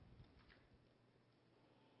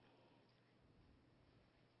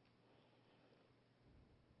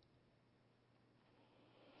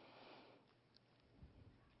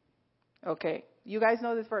 Okay, you guys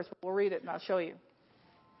know this verse, but we'll read it and I'll show you.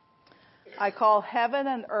 I call heaven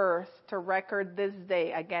and earth to record this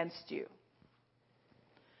day against you,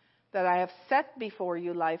 that I have set before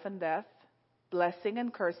you life and death, blessing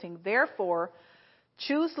and cursing. Therefore,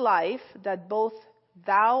 choose life, that both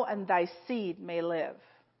thou and thy seed may live,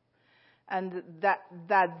 and that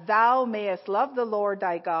thou mayest love the Lord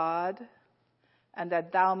thy God, and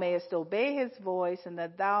that thou mayest obey his voice, and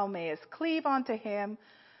that thou mayest cleave unto him.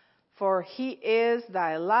 For he is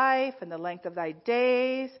thy life and the length of thy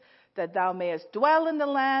days, that thou mayest dwell in the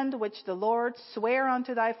land which the Lord sware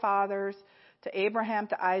unto thy fathers, to Abraham,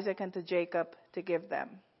 to Isaac, and to Jacob, to give them.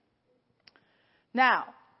 Now,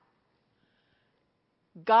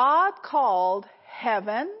 God called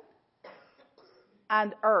heaven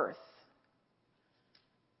and earth.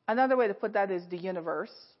 Another way to put that is the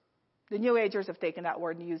universe. The New Agers have taken that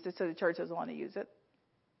word and used it, so the church doesn't want to use it.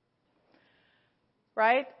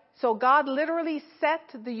 Right? So God literally set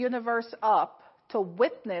the universe up to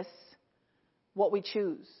witness what we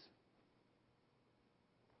choose.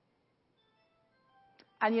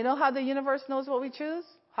 And you know how the universe knows what we choose?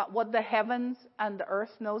 What the heavens and the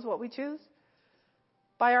earth knows what we choose?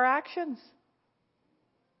 By our actions.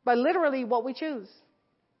 By literally what we choose.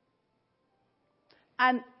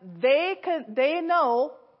 And they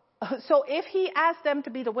know, so if he asked them to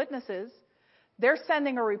be the witnesses, they're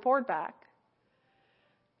sending a report back.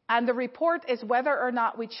 And the report is whether or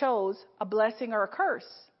not we chose a blessing or a curse.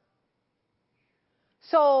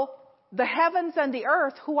 So the heavens and the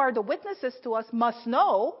earth, who are the witnesses to us, must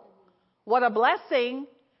know what a blessing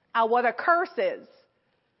and what a curse is,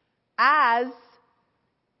 as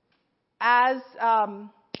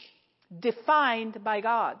defined by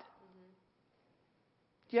God.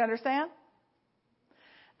 Do you understand?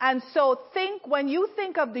 And so when you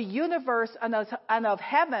think of the universe and of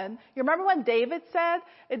heaven, you remember when David said,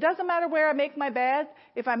 it doesn't matter where I make my bed,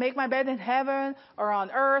 if I make my bed in heaven or on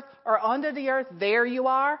earth or under the earth, there you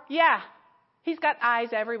are. Yeah, he's got eyes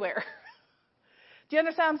everywhere. Do you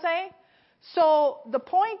understand what I'm saying? So the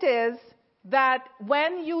point is that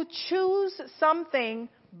when you choose something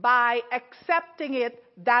by accepting it,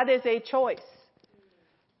 that is a choice.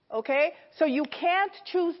 Okay? So you can't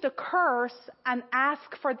choose the curse and ask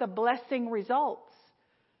for the blessing results.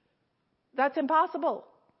 That's impossible.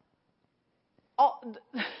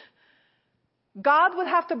 God would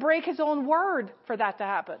have to break his own word for that to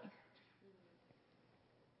happen.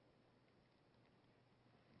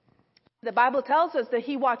 The Bible tells us that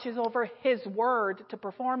he watches over his word to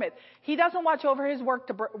perform it. He doesn't watch over his word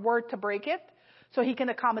to break it, so he can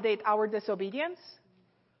accommodate our disobedience.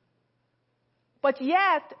 But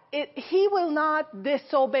yet, he will not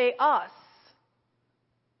disobey us.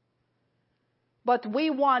 But we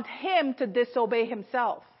want him to disobey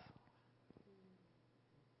himself.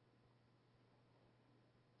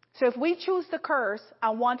 So if we choose the curse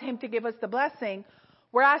and want him to give us the blessing,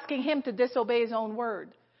 we're asking him to disobey his own word.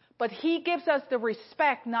 But he gives us the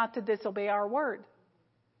respect not to disobey our word.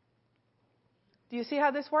 Do you see how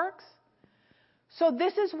this works? So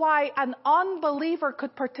this is why an unbeliever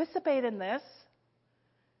could participate in this.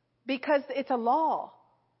 Because it's a law.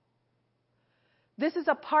 This is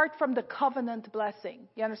apart from the covenant blessing.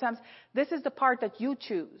 You understand? This is the part that you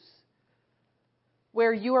choose,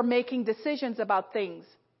 where you are making decisions about things,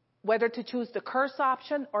 whether to choose the curse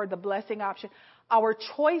option or the blessing option. Our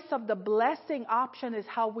choice of the blessing option is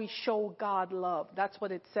how we show God love. That's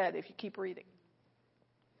what it said if you keep reading.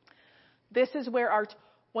 This is where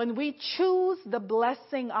when we choose the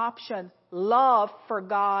blessing option, love for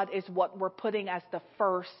God is what we're putting as the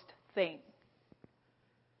first thing.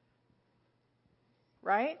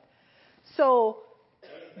 Right? So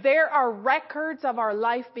there are records of our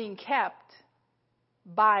life being kept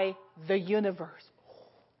by the universe.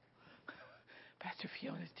 Oh, Pastor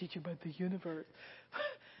Fiona's teaching about the universe.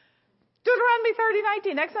 Deuteronomy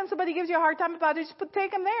 30:19. Next time somebody gives you a hard time about it, just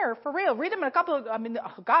take them there. For real. Read them in a couple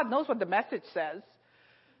of, God knows what the message says.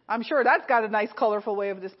 I'm sure that's got a nice colorful way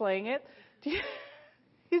of displaying it.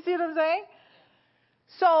 You see what I'm saying?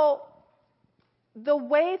 So the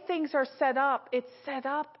way things are set up, it's set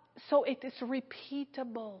up so it is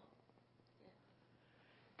repeatable.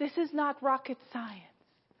 This is not rocket science.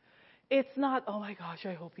 It's not, oh my gosh,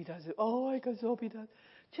 I hope he does it. Oh, I hope he does.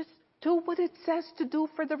 Just do what it says to do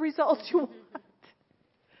for the results you want.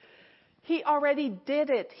 He already did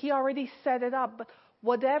it. He already set it up. But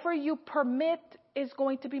whatever you permit is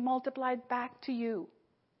going to be multiplied back to you.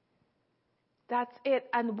 That's it.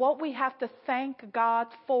 And what we have to thank God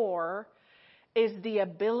for is the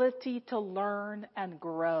ability to learn and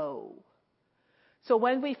grow. So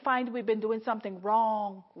when we find we've been doing something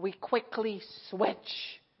wrong, we quickly switch.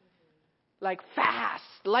 Like fast,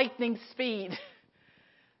 lightning speed.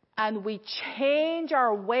 And we change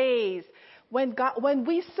our ways. When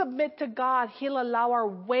we submit to God, He'll allow our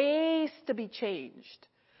ways to be changed.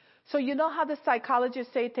 So you know how the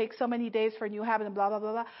psychologists say it takes so many days for a new habit and blah, blah,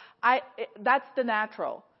 blah, blah. That's the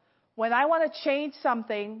natural. When I want to change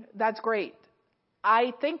something, that's great.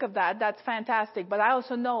 I think of that. That's fantastic. But I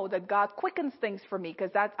also know that God quickens things for me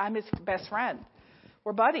because I'm His best friend.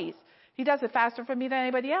 We're buddies. He does it faster for me than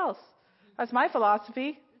anybody else. That's my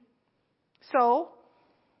philosophy. So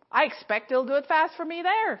I expect He'll do it fast for me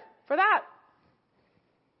there, for that.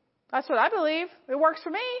 That's what I believe. It works for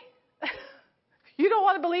me. You don't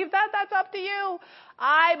want to believe that? That's up to you.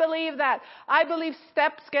 I believe that. I believe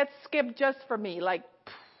steps get skipped just for me. Like,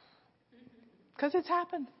 because it's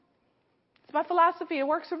happened. It's my philosophy. It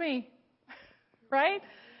works for me. Right?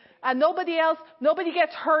 And nobody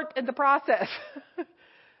gets hurt in the process.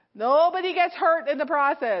 Nobody gets hurt in the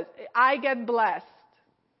process. I get blessed.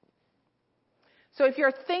 So if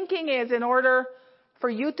your thinking is in order for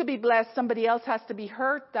you to be blessed, somebody else has to be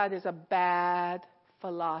hurt, that is a bad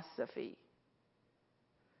philosophy.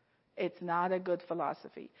 It's not a good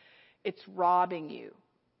philosophy. It's robbing you.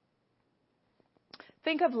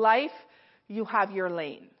 Think of life. You have your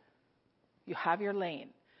lane. You have your lane.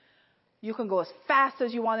 You can go as fast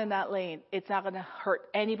as you want in that lane. It's not going to hurt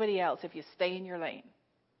anybody else if you stay in your lane.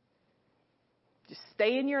 Just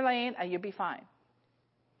stay in your lane and you'll be fine.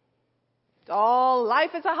 All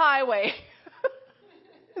life is a highway.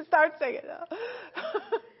 Start singing.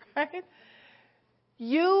 Right?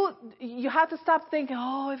 You have to stop thinking,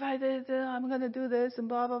 oh, if I did, I'm going to do this and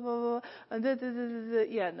blah, blah, blah, blah. And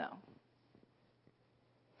yeah, no.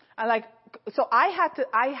 So I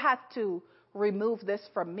had to remove this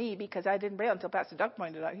from me because I didn't realize until Pastor Doug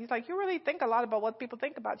pointed out. He's like, you really think a lot about what people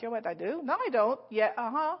think about you. I went, I do? No, I don't. Yeah,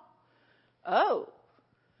 Oh.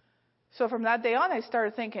 So from that day on, I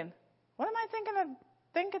started thinking, what am I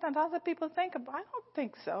thinking that other people think about? I don't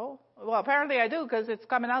think so. Well, apparently I do because it's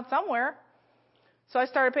coming out somewhere. So I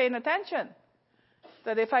started paying attention.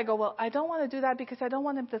 That if I go, well, I don't want to do that because I don't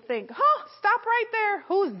want them to think, stop right there.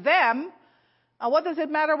 Who's them? And what does it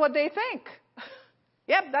matter what they think?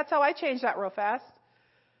 Yep, that's how I changed that real fast.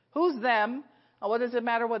 Who's them? And what does it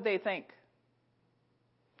matter what they think?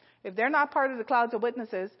 If they're not part of the clouds of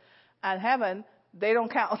witnesses and heaven, they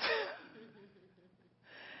don't count.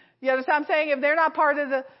 You understand what I'm saying? If they're not part of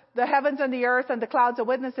the heavens and the earth and the clouds of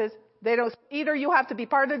witnesses, they don't. Either you have to be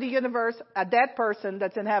part of the universe, a dead person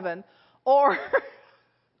that's in heaven, or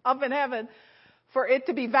up in heaven, for it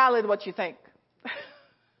to be valid what you think.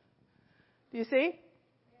 Do you see?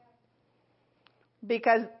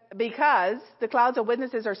 Because the clouds of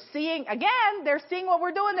witnesses are seeing, again, they're seeing what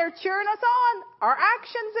we're doing. They're cheering us on. Our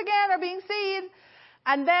actions, again, are being seen.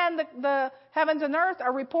 And then the heavens and earth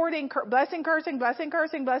are reporting blessing, cursing, blessing,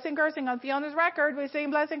 cursing, blessing, cursing. On Fiona's record, we're saying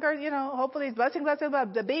blessing, cursing, hopefully it's blessing, blessing,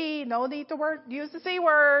 the B, no need to use the C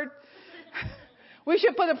word. We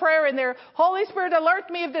should put a prayer in there. Holy Spirit, alert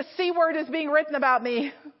me if the C word is being written about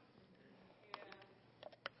me.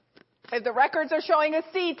 If the records are showing a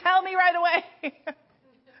C, tell me right away.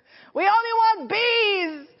 We only want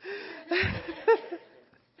B's.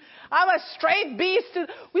 I'm a straight B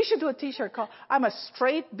student. We should do a t-shirt called, I'm a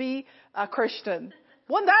straight B Christian.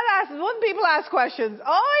 Wouldn't people ask questions?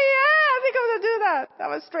 Oh yeah, I think I'm going to do that.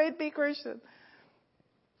 I'm a straight B Christian.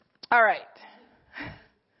 All right.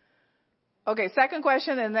 Okay, second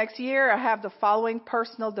question. In the next year, I have the following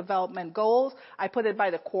personal development goals. I put it by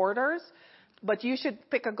the quarters, but you should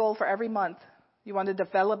pick a goal for every month. You want to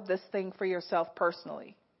develop this thing for yourself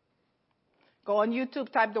personally. Go on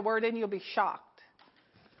YouTube, type the word in, you'll be shocked.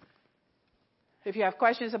 If you have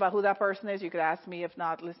questions about who that person is, you could ask me. If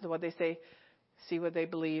not, listen to what they say, see what they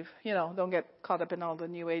believe. You know, don't get caught up in all the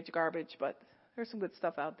new age garbage, but there's some good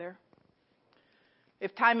stuff out there.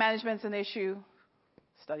 If time management's an issue,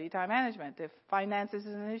 study time management. If finances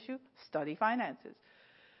is an issue, study finances.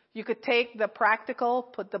 You could take the practical,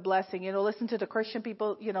 put the blessing. You know, listen to the Christian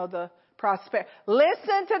people, you know,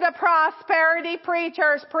 listen to the prosperity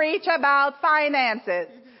preachers preach about finances.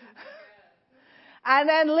 And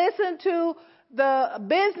then listen to the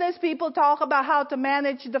business people talk about how to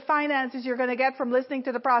manage the finances you're going to get from listening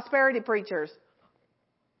to the prosperity preachers.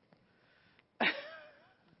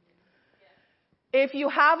 If you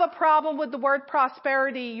have a problem with the word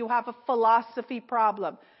prosperity, you have a philosophy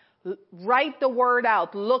problem. Write the word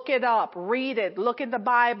out, look it up, read it, look in the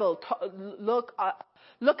Bible, look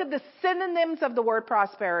at the synonyms of the word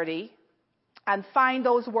prosperity and find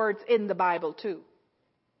those words in the Bible too.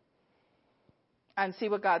 And see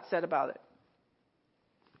what God said about it.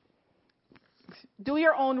 Do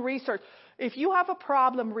your own research. If you have a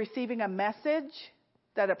problem receiving a message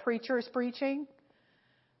that a preacher is preaching,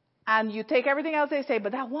 and you take everything else they say,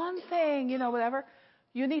 but that one thing, you know, whatever,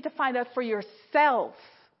 you need to find out for yourself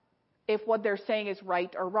if what they're saying is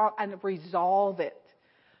right or wrong and resolve it.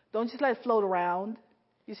 Don't just let it float around.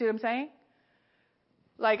 You see what I'm saying?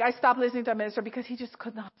 Like, I stopped listening to a minister because he just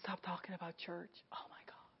could not stop talking about church. Oh my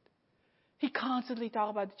God. He constantly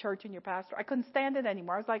talked about the church and your pastor. I couldn't stand it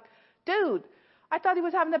anymore. I was like, dude, I thought he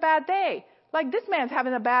was having a bad day. Like, this man's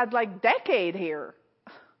having a bad, decade here.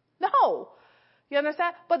 No. You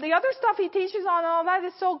understand? But the other stuff he teaches on all that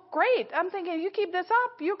is so great. I'm thinking, you keep this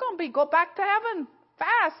up, you're going to go back to heaven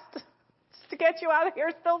fast just to get you out of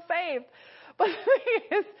here still saved. But the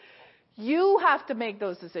thing is, you have to make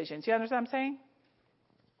those decisions. You understand what I'm saying?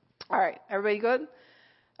 All right. Everybody good?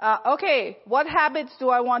 Okay. What habits do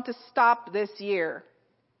I want to stop this year?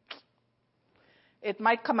 It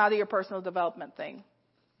might come out of your personal development thing,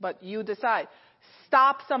 but you decide.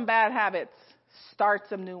 Stop some bad habits. Start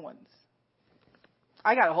some new ones.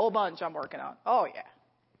 I got a whole bunch I'm working on. Oh, yeah.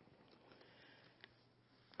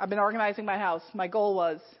 I've been organizing my house. My goal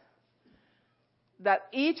was that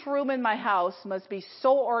each room in my house must be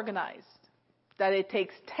so organized that it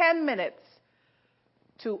takes 10 minutes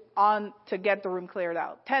to get the room cleared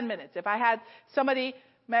out. 10 minutes. If I had somebody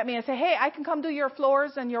met me and say, hey, I can come do your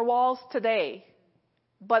floors and your walls today,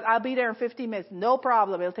 but I'll be there in 15 minutes. No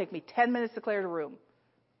problem. It'll take me 10 minutes to clear the room.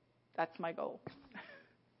 That's my goal.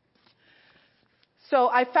 So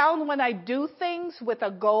I found when I do things with a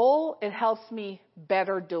goal, it helps me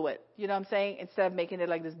better do it. You know what I'm saying? Instead of making it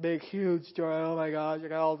like this big, huge joy. Oh my gosh, you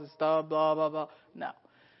got all this stuff, blah, blah, blah. No.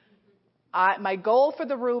 My goal for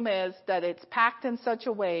the room is that it's packed in such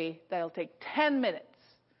a way that it'll take 10 minutes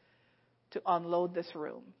to unload this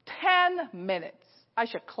room. 10 minutes. I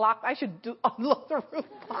should unload the room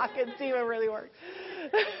clock and see if it really works.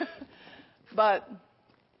 But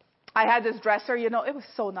I had this dresser, you know, it was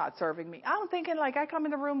so not serving me. I'm thinking I come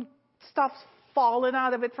in the room, stuff's falling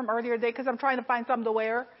out of it from earlier day because I'm trying to find something to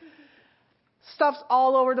wear. Stuff's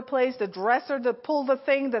all over the place. The dresser, to pull the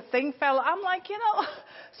thing fell. I'm like, so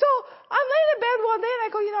I'm laying in bed one day and I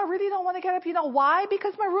go, I really don't want to get up. You know why?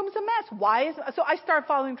 Because my room's a mess. So I start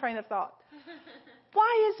following train of thought.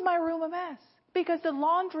 Why is my room a mess? Because the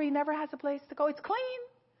laundry never has a place to go. It's clean,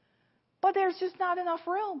 but there's just not enough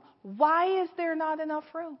room. Why is there not enough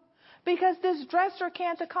room? Because this dresser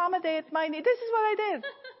can't accommodate my need. This is what I did.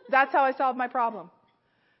 That's how I solved my problem.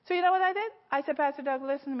 So you know what I did? I said, Pastor Doug,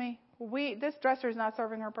 listen to me. This dresser is not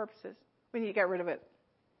serving our purposes. We need to get rid of it.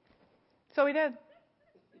 So we did.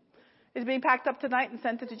 It's being packed up tonight and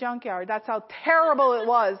sent to the junkyard. That's how terrible it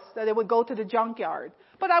was that it would go to the junkyard.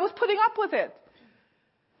 But I was putting up with it.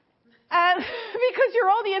 And because you're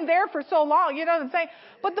only in there for so long, you know what I'm saying?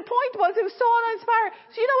 But the point was, it was so uninspiring.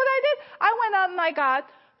 So you know what I did? I went out and I got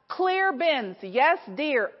clear bins. Yes,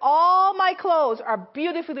 dear. All my clothes are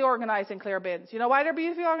beautifully organized in clear bins. You know why they're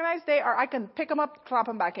beautifully organized? I can pick them up, drop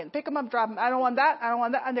them back in. Pick them up, drop them. I don't want that.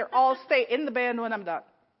 And they're all stay in the bin when I'm done.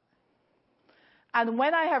 And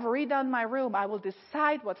when I have redone my room, I will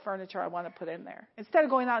decide what furniture I want to put in there. Instead of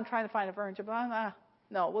going out and trying to find a furniture,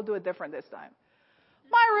 no, we'll do it different this time.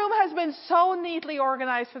 My room has been so neatly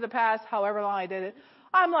organized for the past however long I did it.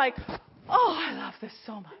 I'm like, oh, I love this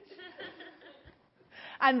so much.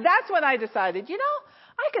 And that's when I decided,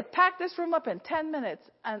 I could pack this room up in 10 minutes.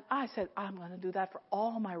 And I said, I'm going to do that for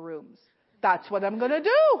all my rooms. That's what I'm going to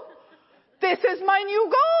do. This is my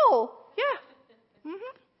new goal. Yeah.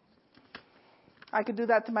 I could do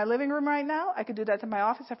that to my living room right now. I could do that to my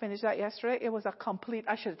office. I finished that yesterday. It was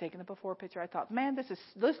I should have taken a before picture. I thought, man, this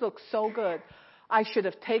looks so good. I should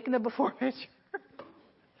have taken a before picture.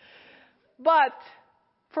 But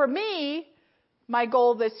for me, my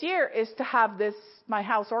goal this year is to have my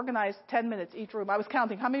house organized 10 minutes each room. I was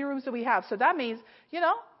counting how many rooms do we have. So that means,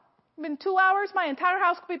 in 2 hours, my entire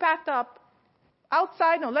house could be packed up.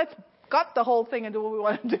 Outside, no, let's gut the whole thing and do what we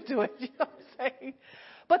want to do to it. You know what I'm saying?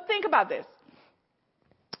 But think about this.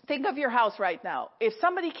 Think of your house right now. If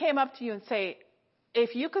somebody came up to you and say,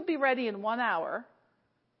 if you could be ready in 1 hour,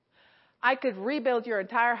 I could rebuild your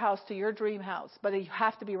entire house to your dream house, but you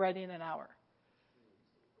have to be ready in an hour.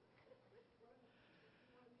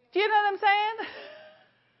 Do you know what I'm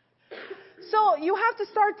saying? So you have to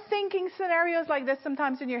start thinking scenarios like this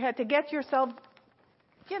sometimes in your head to get yourself,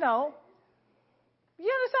 you understand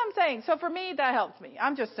what I'm saying? So for me, that helps me.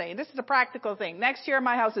 I'm just saying, this is a practical thing. Next year,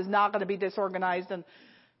 my house is not going to be disorganized and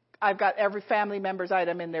I've got every family member's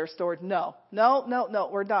item in there stored. No.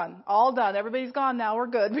 We're done. All done. Everybody's gone now. We're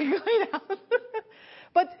good. We clean out.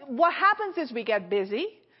 But what happens is we get busy.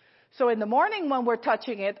 So in the morning when we're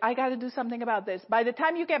touching it, I got to do something about this. By the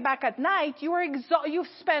time you get back at night, you've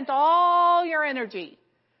spent all your energy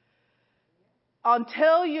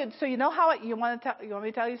until so you know how you want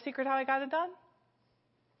me to tell you a secret how I got it done?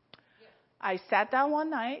 Yeah. I sat down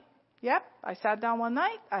one night. Yep. I sat down one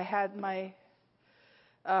night. I had my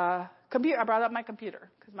computer. I brought up my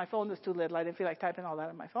computer because my phone was too little. I didn't feel like typing all that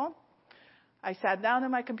on my phone. I sat down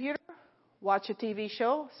on my computer, watched a TV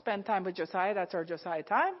show, spend time with Josiah. That's our Josiah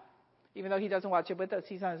time. Even though he doesn't watch it with us,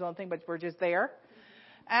 he's on his own thing, but we're just there.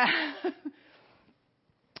 And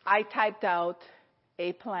I typed out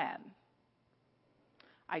a plan.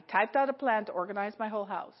 I typed out a plan to organize my whole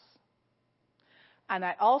house. And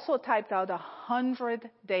I also typed out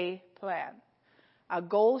 100-day plan. A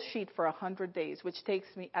goal sheet for 100 days, which takes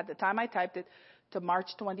me, at the time I typed it, to March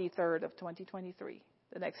 23rd of 2023.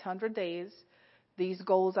 The next 100 days, these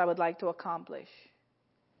goals I would like to accomplish.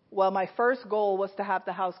 Well, my first goal was to have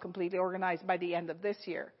the house completely organized by the end of this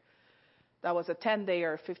year. That was a 10-day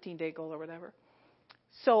or a 15-day goal or whatever.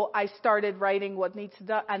 So I started writing what needs to be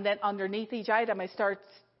done, and then underneath each item, I start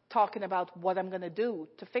talking about what I'm going to do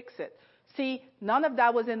to fix it. See, none of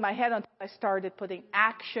that was in my head until I started putting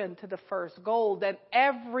action to the first goal. Then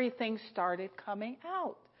everything started coming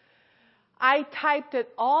out. I typed it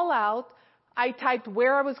all out. I typed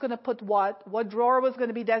where I was going to put what drawer was going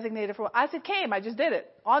to be designated for what. As it came, I just did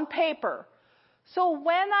it on paper. So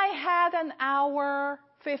when I had an hour,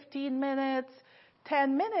 15 minutes,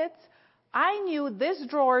 10 minutes, I knew this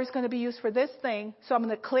drawer is going to be used for this thing, so I'm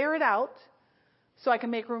going to clear it out so I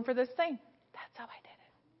can make room for this thing. That's how I did it.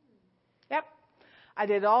 Yep. I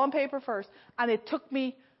did it all on paper first, and it took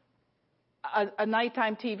me a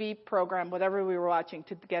nighttime TV program, whatever we were watching,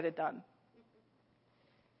 to get it done.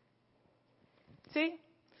 See?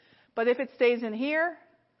 But if it stays in here,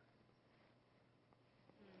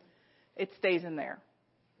 it stays in there.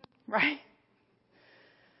 Right?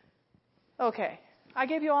 Okay. I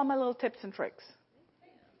gave you all my little tips and tricks.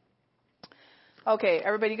 Okay.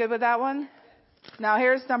 Everybody good with that one? Now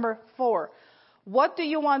here's number 4. What do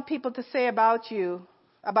you want people to say about you,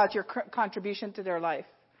 about your contribution to their life?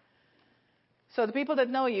 So the people that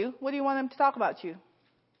know you, what do you want them to talk about you?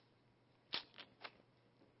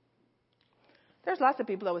 There's lots of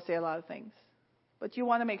people that would say a lot of things. But you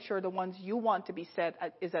want to make sure the ones you want to be said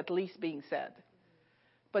is at least being said.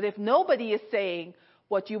 But if nobody is saying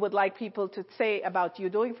what you would like people to say about you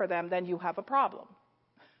doing for them, then you have a problem.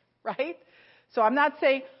 Right? So I'm not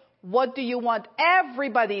saying, what do you want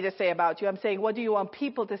everybody to say about you? I'm saying, what do you want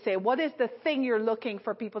people to say? What is the thing you're looking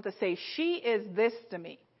for people to say? She is this to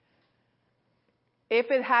me. If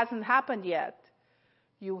it hasn't happened yet,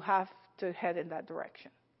 you have to head in that direction.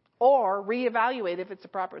 Or reevaluate if it's a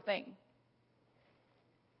proper thing.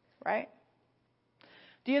 Right?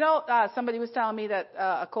 Do you know, somebody was telling me that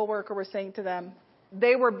a coworker was saying to them,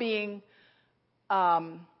 they were being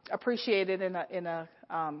appreciated in a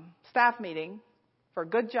staff meeting for a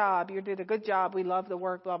good job. You did a good job. We love the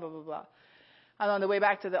work, blah, blah, blah, blah. And on the way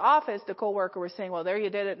back to the office, the coworker was saying, well, there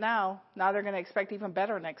you did it now. Now they're going to expect even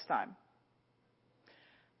better next time.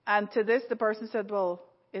 And to this, the person said, well,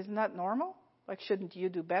 isn't that normal? Like, shouldn't you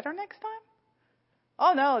do better next time?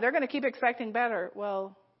 Oh, no, they're going to keep expecting better.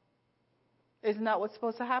 Well, Isn't that what's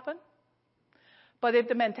supposed to happen? But if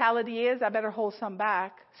the mentality is, I better hold some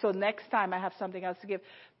back so next time I have something else to give,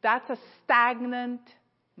 that's a stagnant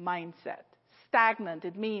mindset. Stagnant.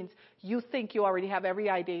 It means you think you already have every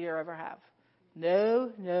idea you ever have.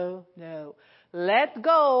 No, no, no. Let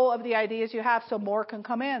go of the ideas you have so more can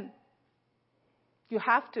come in. You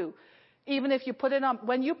have to. Even if you put it on,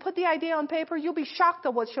 when you put the idea on paper, you'll be shocked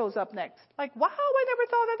at what shows up next. Like, wow, I never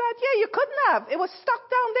thought of that. Yeah, you couldn't have. It was stuck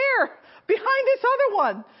down there behind this other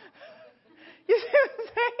one. You see what I'm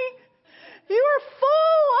saying? You are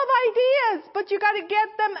full of ideas, but you got to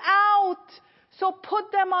get them out. So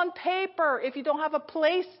put them on paper if you don't have a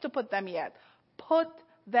place to put them yet. Put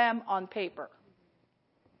them on paper.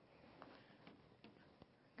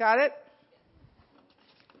 Got it?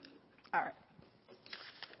 All right.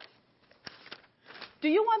 Do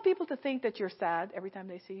you want people to think that you're sad every time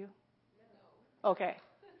they see you? No. Okay.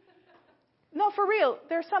 No, for real.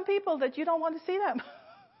 There's some people that you don't want to see them.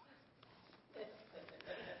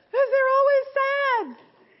 Because they're always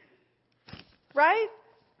sad. Right?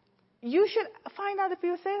 You should find out if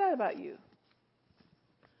people say that about you.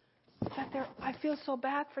 That I feel so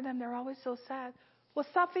bad for them. They're always so sad. Well,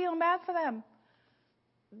 stop feeling bad for them.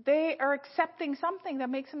 They are accepting something that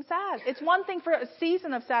makes them sad. It's one thing for a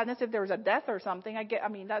season of sadness if there's a death or something. I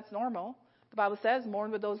mean, that's normal. The Bible says,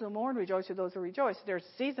 mourn with those who mourn, rejoice with those who rejoice. There's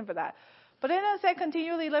a season for that. But it doesn't say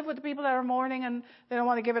continually live with the people that are mourning and they don't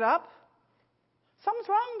want to give it up. Something's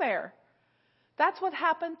wrong there. That's what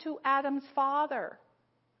happened to Abraham's father.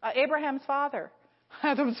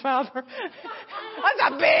 Adam's father. That's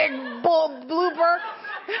a big blooper.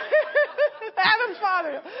 Adam's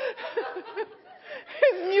father.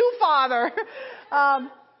 His new father.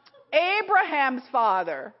 Abraham's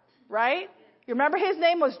father, right? You remember his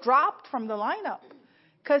name was dropped from the lineup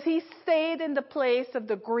because he stayed in the place of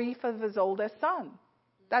the grief of his oldest son.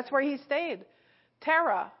 That's where he stayed.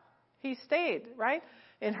 Terah, he stayed, right?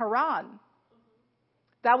 In Haran.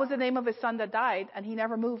 That was the name of his son that died, and he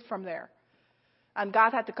never moved from there. And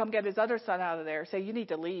God had to come get his other son out of there. Say, you need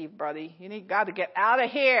to leave, buddy. You need God to get out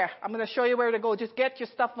of here. I'm going to show you where to go. Just get your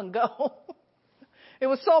stuff and go. It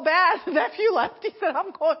was so bad. The nephew left. He said,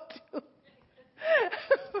 I'm going to.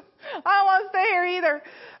 I don't want to stay here either.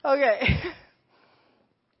 Okay.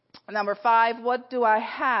 Number 5, what do I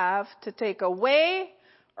have to take away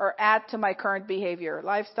or add to my current behavior,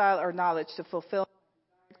 lifestyle, or knowledge to fulfill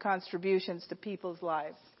contributions to people's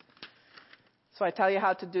lives? So I tell you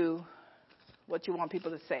how to do what you want people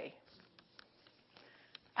to say.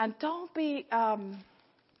 And don't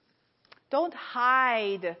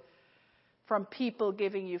hide from people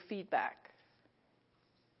giving you feedback.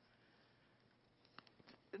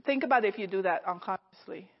 Think about if you do that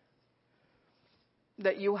unconsciously.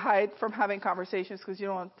 That you hide from having conversations because you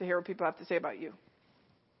don't want to hear what people have to say about you.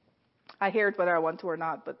 I hear it whether I want to or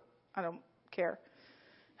not, but I don't care.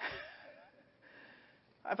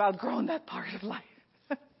 I've outgrown that part of life.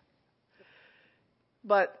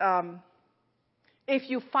 But if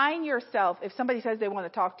you find yourself, if somebody says they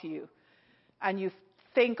want to talk to you, and you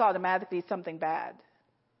think automatically something bad,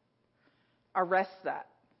 arrest that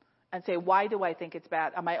and say, why do I think it's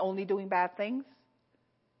bad? Am I only doing bad things?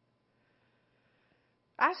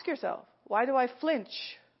 Ask yourself, why do I flinch?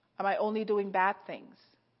 Am I only doing bad things?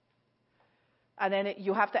 And then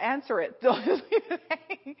you have to answer it. Don't just leave it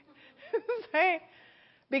hanging.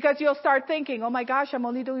 Because you'll start thinking, oh my gosh, I'm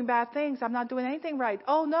only doing bad things. I'm not doing anything right.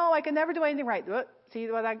 Oh no, I can never do anything right. See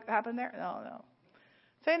what happened there? No.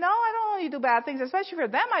 Say, no, I don't only do bad things. Especially for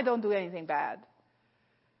them, I don't do anything bad.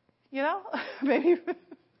 You know? Maybe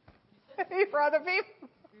for other people.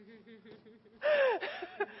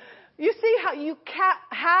 You see how you can't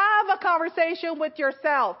have a conversation with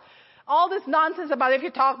yourself. All this nonsense about if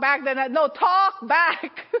you talk back, then no, talk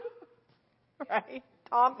back. Right?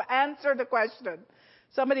 Answer the question.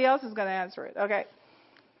 Somebody else is going to answer it. Okay.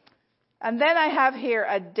 And then I have here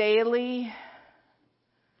a daily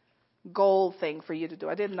goal thing for you to do.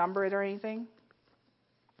 I didn't number it or anything,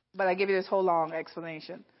 but I give you this whole long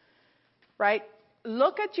explanation. Right?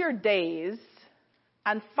 Look at your days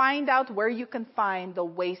and find out where you can find the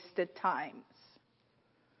wasted times.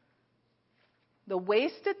 The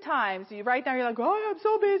wasted times, right now you're like, oh, I'm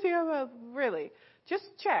so busy. Really? Just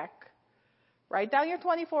check. Write down your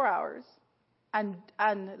 24 hours and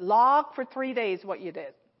log for 3 days what you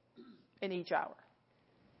did in each hour.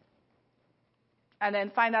 And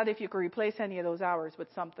then find out if you can replace any of those hours with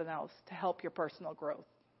something else to help your personal growth.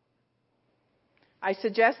 I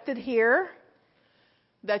suggested here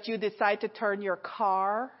that you decide to turn your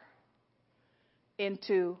car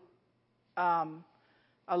into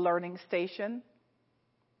a learning station.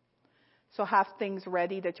 So have things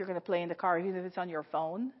ready that you're going to play in the car, even if it's on your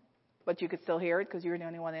phone, but you could still hear it because you're the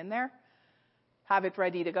only one in there. Have it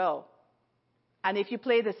ready to go. And if you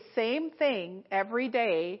play the same thing every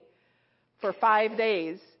day for 5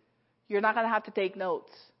 days, you're not going to have to take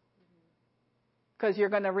notes because you're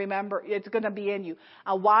going to remember. It's going to be in you.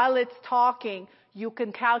 And while it's talking, you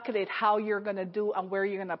can calculate how you're going to do and where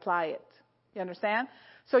you're going to apply it. You understand?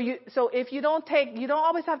 So if you don't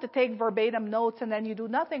always have to take verbatim notes and then you do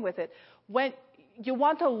nothing with it. When you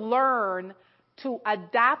want to learn to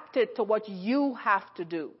adapt it to what you have to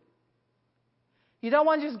do. You don't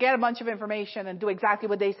want to just get a bunch of information and do exactly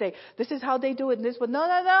what they say. This is how they do it in this one.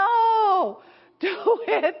 No. Do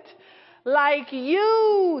it like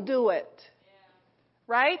you do it.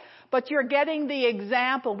 Right? But you're getting the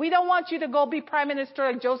example. We don't want you to go be prime minister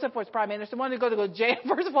like Joseph was prime minister. We want you to go to jail.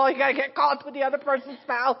 First of all, you got to get caught with the other person's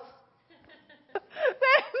spouse.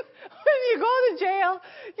 Then, when you go to jail,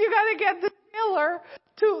 you got to get the jailer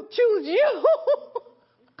to choose you.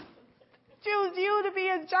 Choose you to be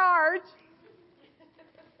in charge.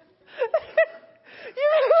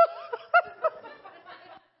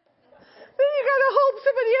 Then you got to hope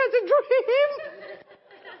somebody has a dream.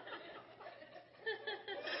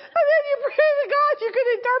 And then you pray to God you can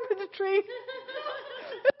interpret the dream.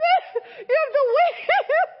 And then you have to wait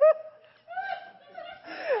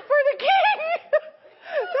for the king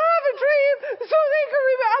to have a dream so they can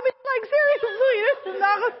remember. I mean, like, seriously, this is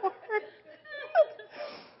not going to work.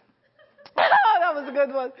 Oh, that was a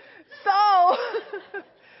good one. So,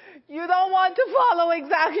 you don't want to follow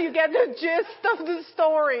exactly. You get the gist of the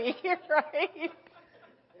story, right?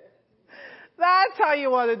 That's how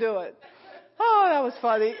you want to do it. Oh, that was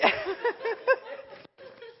funny.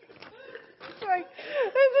 Like,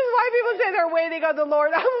 this is why people say they're waiting on the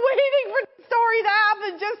Lord. I'm waiting for the story to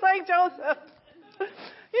happen, just like Joseph.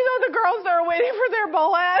 You know the girls that are waiting for their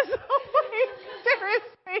Boaz?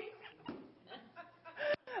 Seriously.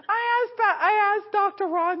 I asked Dr.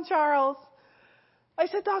 Ron Charles. I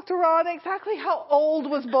said, Dr. Ron, exactly how old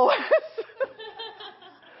was Boaz?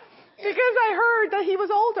 Because I heard that he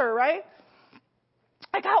was older, right?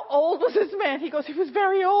 Like, how old was this man? He goes, he was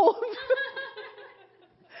very old.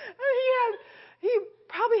 And he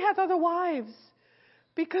probably had other wives.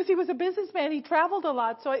 Because he was a businessman, he traveled a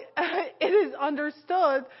lot. So it is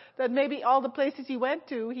understood that maybe all the places he went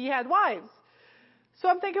to, he had wives. So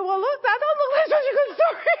I'm thinking, well, look, that don't look like such a good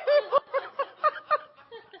story.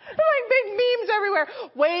 Like big memes everywhere.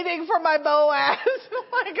 Waiting for my Boaz.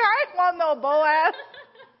 Like, I want no Boaz.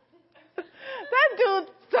 That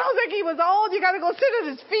dude sounds like he was old. You got to go sit at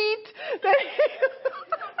his feet.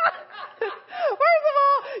 First of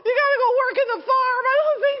all, you got to go work in the farm. I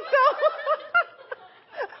don't think so.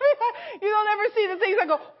 I mean, you don't ever see the things that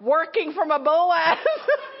go, working from a Boaz.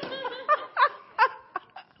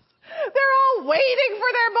 They're all waiting for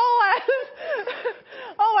their Boaz.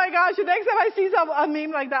 Oh my gosh, the next time I see a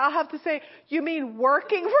meme like that, I'll have to say, you mean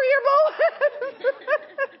working for your Boaz?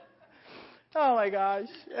 Oh my gosh.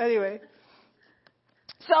 Anyway.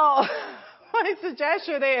 So, my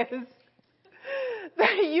suggestion is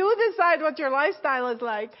that you decide what your lifestyle is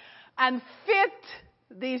like and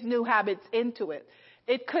fit these new habits into it.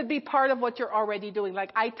 It could be part of what you're already doing.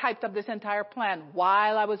 Like, I typed up this entire plan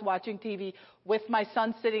while I was watching TV with my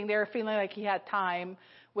son sitting there feeling like he had time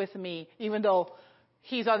with me, even though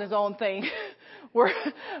he's on his own thing. We're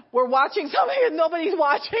watching something and nobody's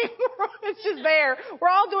watching. It's just there. We're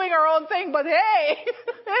all doing our own thing, but hey,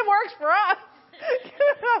 it works for us. You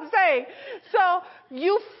know what I'm saying? So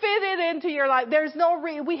you fit it into your life. There's no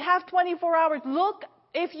we have 24 hours. Look,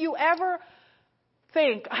 if you ever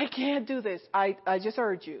think, I can't do this, I just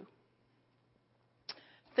urge you.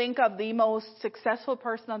 Think of the most successful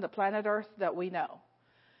person on the planet Earth that we know.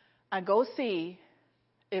 And go see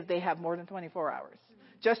if they have more than 24 hours.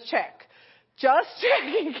 Just check. Just check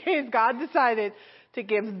in case God decided to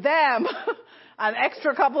give them an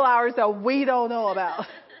extra couple hours that we don't know about.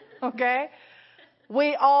 Okay?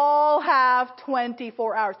 We all have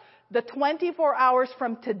 24 hours. The 24 hours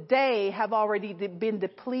from today have already been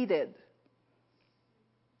depleted.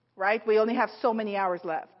 Right? We only have so many hours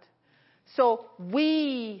left. So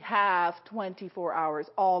we have 24 hours,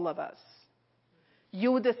 all of us.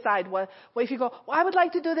 You decide what, well, if you go, well, I would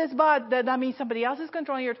like to do this, but then that means somebody else is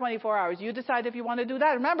controlling your 24 hours. You decide if you want to do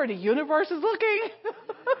that. Remember, the universe is looking.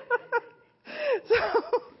 So,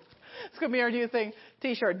 it's going to be our new thing,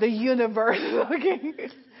 t-shirt, the universe is looking.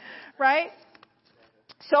 Right?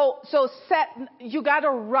 So you got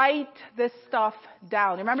to write this stuff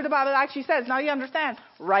down. Remember the Bible actually says, now you understand,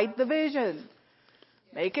 write the vision.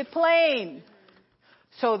 Make it plain.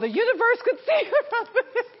 So the universe could see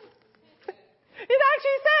it. It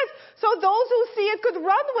actually says, so those who see it could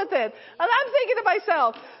run with it. And I'm thinking to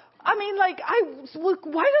myself, I mean, like,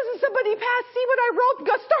 why doesn't somebody pass, see what I wrote, and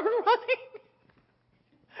go start running?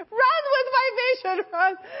 Run with my vision,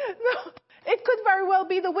 run. No, it could very well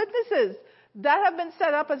be the witnesses that have been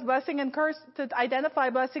set up as blessing and curse, to identify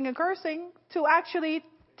blessing and cursing, to actually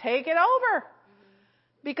take it over.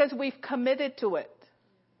 Because we've committed to it.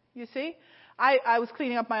 You see? I was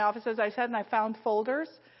cleaning up my office, as I said, and I found folders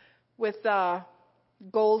with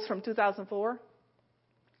goals from 2004.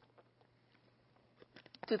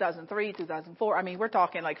 2003, 2004. I mean, we're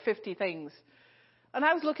talking like 50 things. And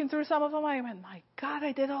I was looking through some of them. I went, my God,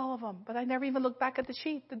 I did all of them. But I never even looked back at the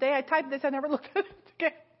sheet. The day I typed this, I never looked at it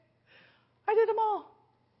again. I did them all.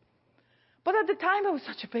 But at the time, it was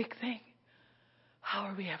such a big thing. How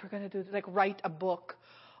are we ever going to do this? Like, write a book.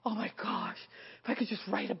 Oh, my gosh. If I could just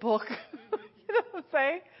write a book. You know what I'm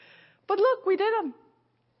saying? But look, we did them.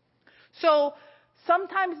 So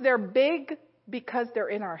sometimes they're big because they're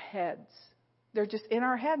in our heads. They're just in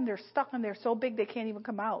our head, and they're stuck, and they're so big they can't even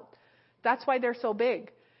come out. That's why they're so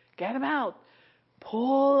big. Get them out.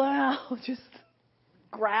 Pull them out. Just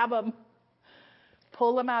grab them.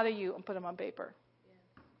 Pull them out of you and put them on paper.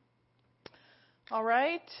 Yeah. All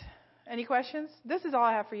right. Any questions? This is all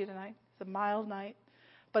I have for you tonight. It's a mild night.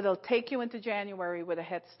 But it'll take you into January with a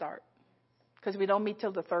head start. Because we don't meet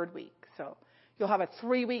till the third week. So you'll have a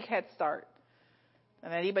 3-week head start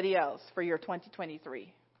than anybody else for your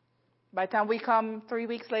 2023. By the time we come 3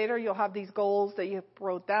 weeks later, you'll have these goals that you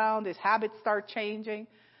wrote down. These habits start changing.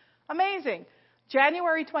 Amazing.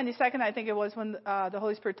 January 22nd, I think it was, when the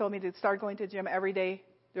Holy Spirit told me to start going to the gym every day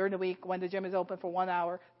during the week when the gym is open for 1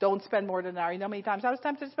 hour. Don't spend more than an hour. You know how many times I was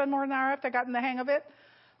tempted to spend more than an hour after I got in the hang of it?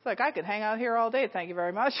 It's like, I could hang out here all day. Thank you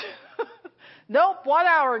very much. Nope, 1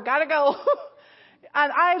 hour. Gotta go.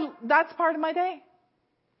 And that's part of my day.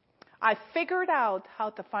 I figured out how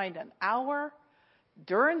to find an hour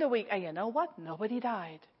during the week. And you know what? Nobody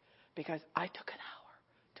died because I took an hour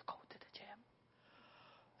to go to the gym.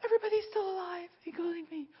 Everybody's still alive, including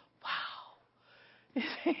me. Wow. You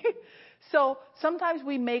see? So sometimes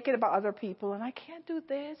we make it about other people, and I can't do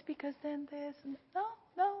this because then this.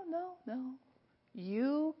 No.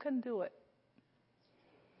 You can do it.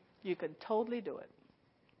 You can totally do it.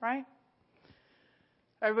 Right?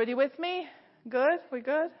 Everybody with me? Good? We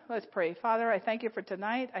good? Let's pray. Father, I thank you for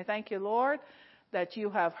tonight. I thank you, Lord, that you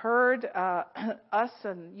have heard us,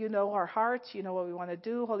 and you know our hearts. You know what we want to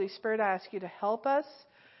do. Holy Spirit, I ask you to help us,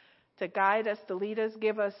 to guide us, to lead us,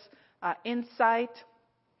 give us insight,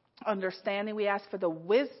 understanding. We ask for the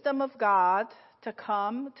wisdom of God to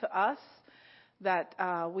come to us, that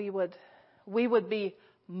we would be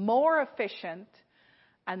more efficient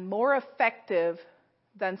and more effective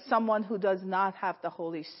than someone who does not have the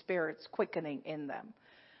Holy Spirit's quickening in them.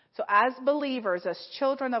 So as believers, as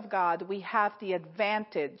children of God, we have the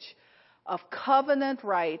advantage of covenant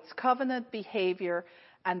rights, covenant behavior,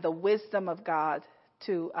 and the wisdom of God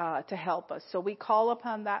to help us. So we call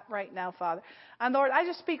upon that right now, Father. And Lord, I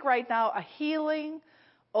just speak right now a healing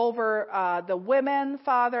over the women,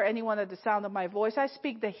 Father, anyone at the sound of my voice. I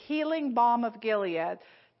speak the healing balm of Gilead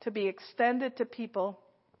to be extended to people,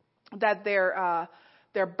 that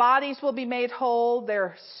their bodies will be made whole,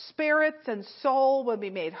 their spirits and soul will be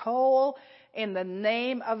made whole in the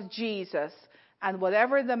name of Jesus. And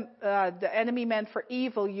whatever the enemy meant for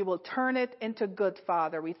evil, you will turn it into good,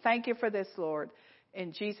 Father. We thank you for this, Lord.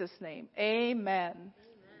 In Jesus' name, amen.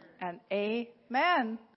 And amen.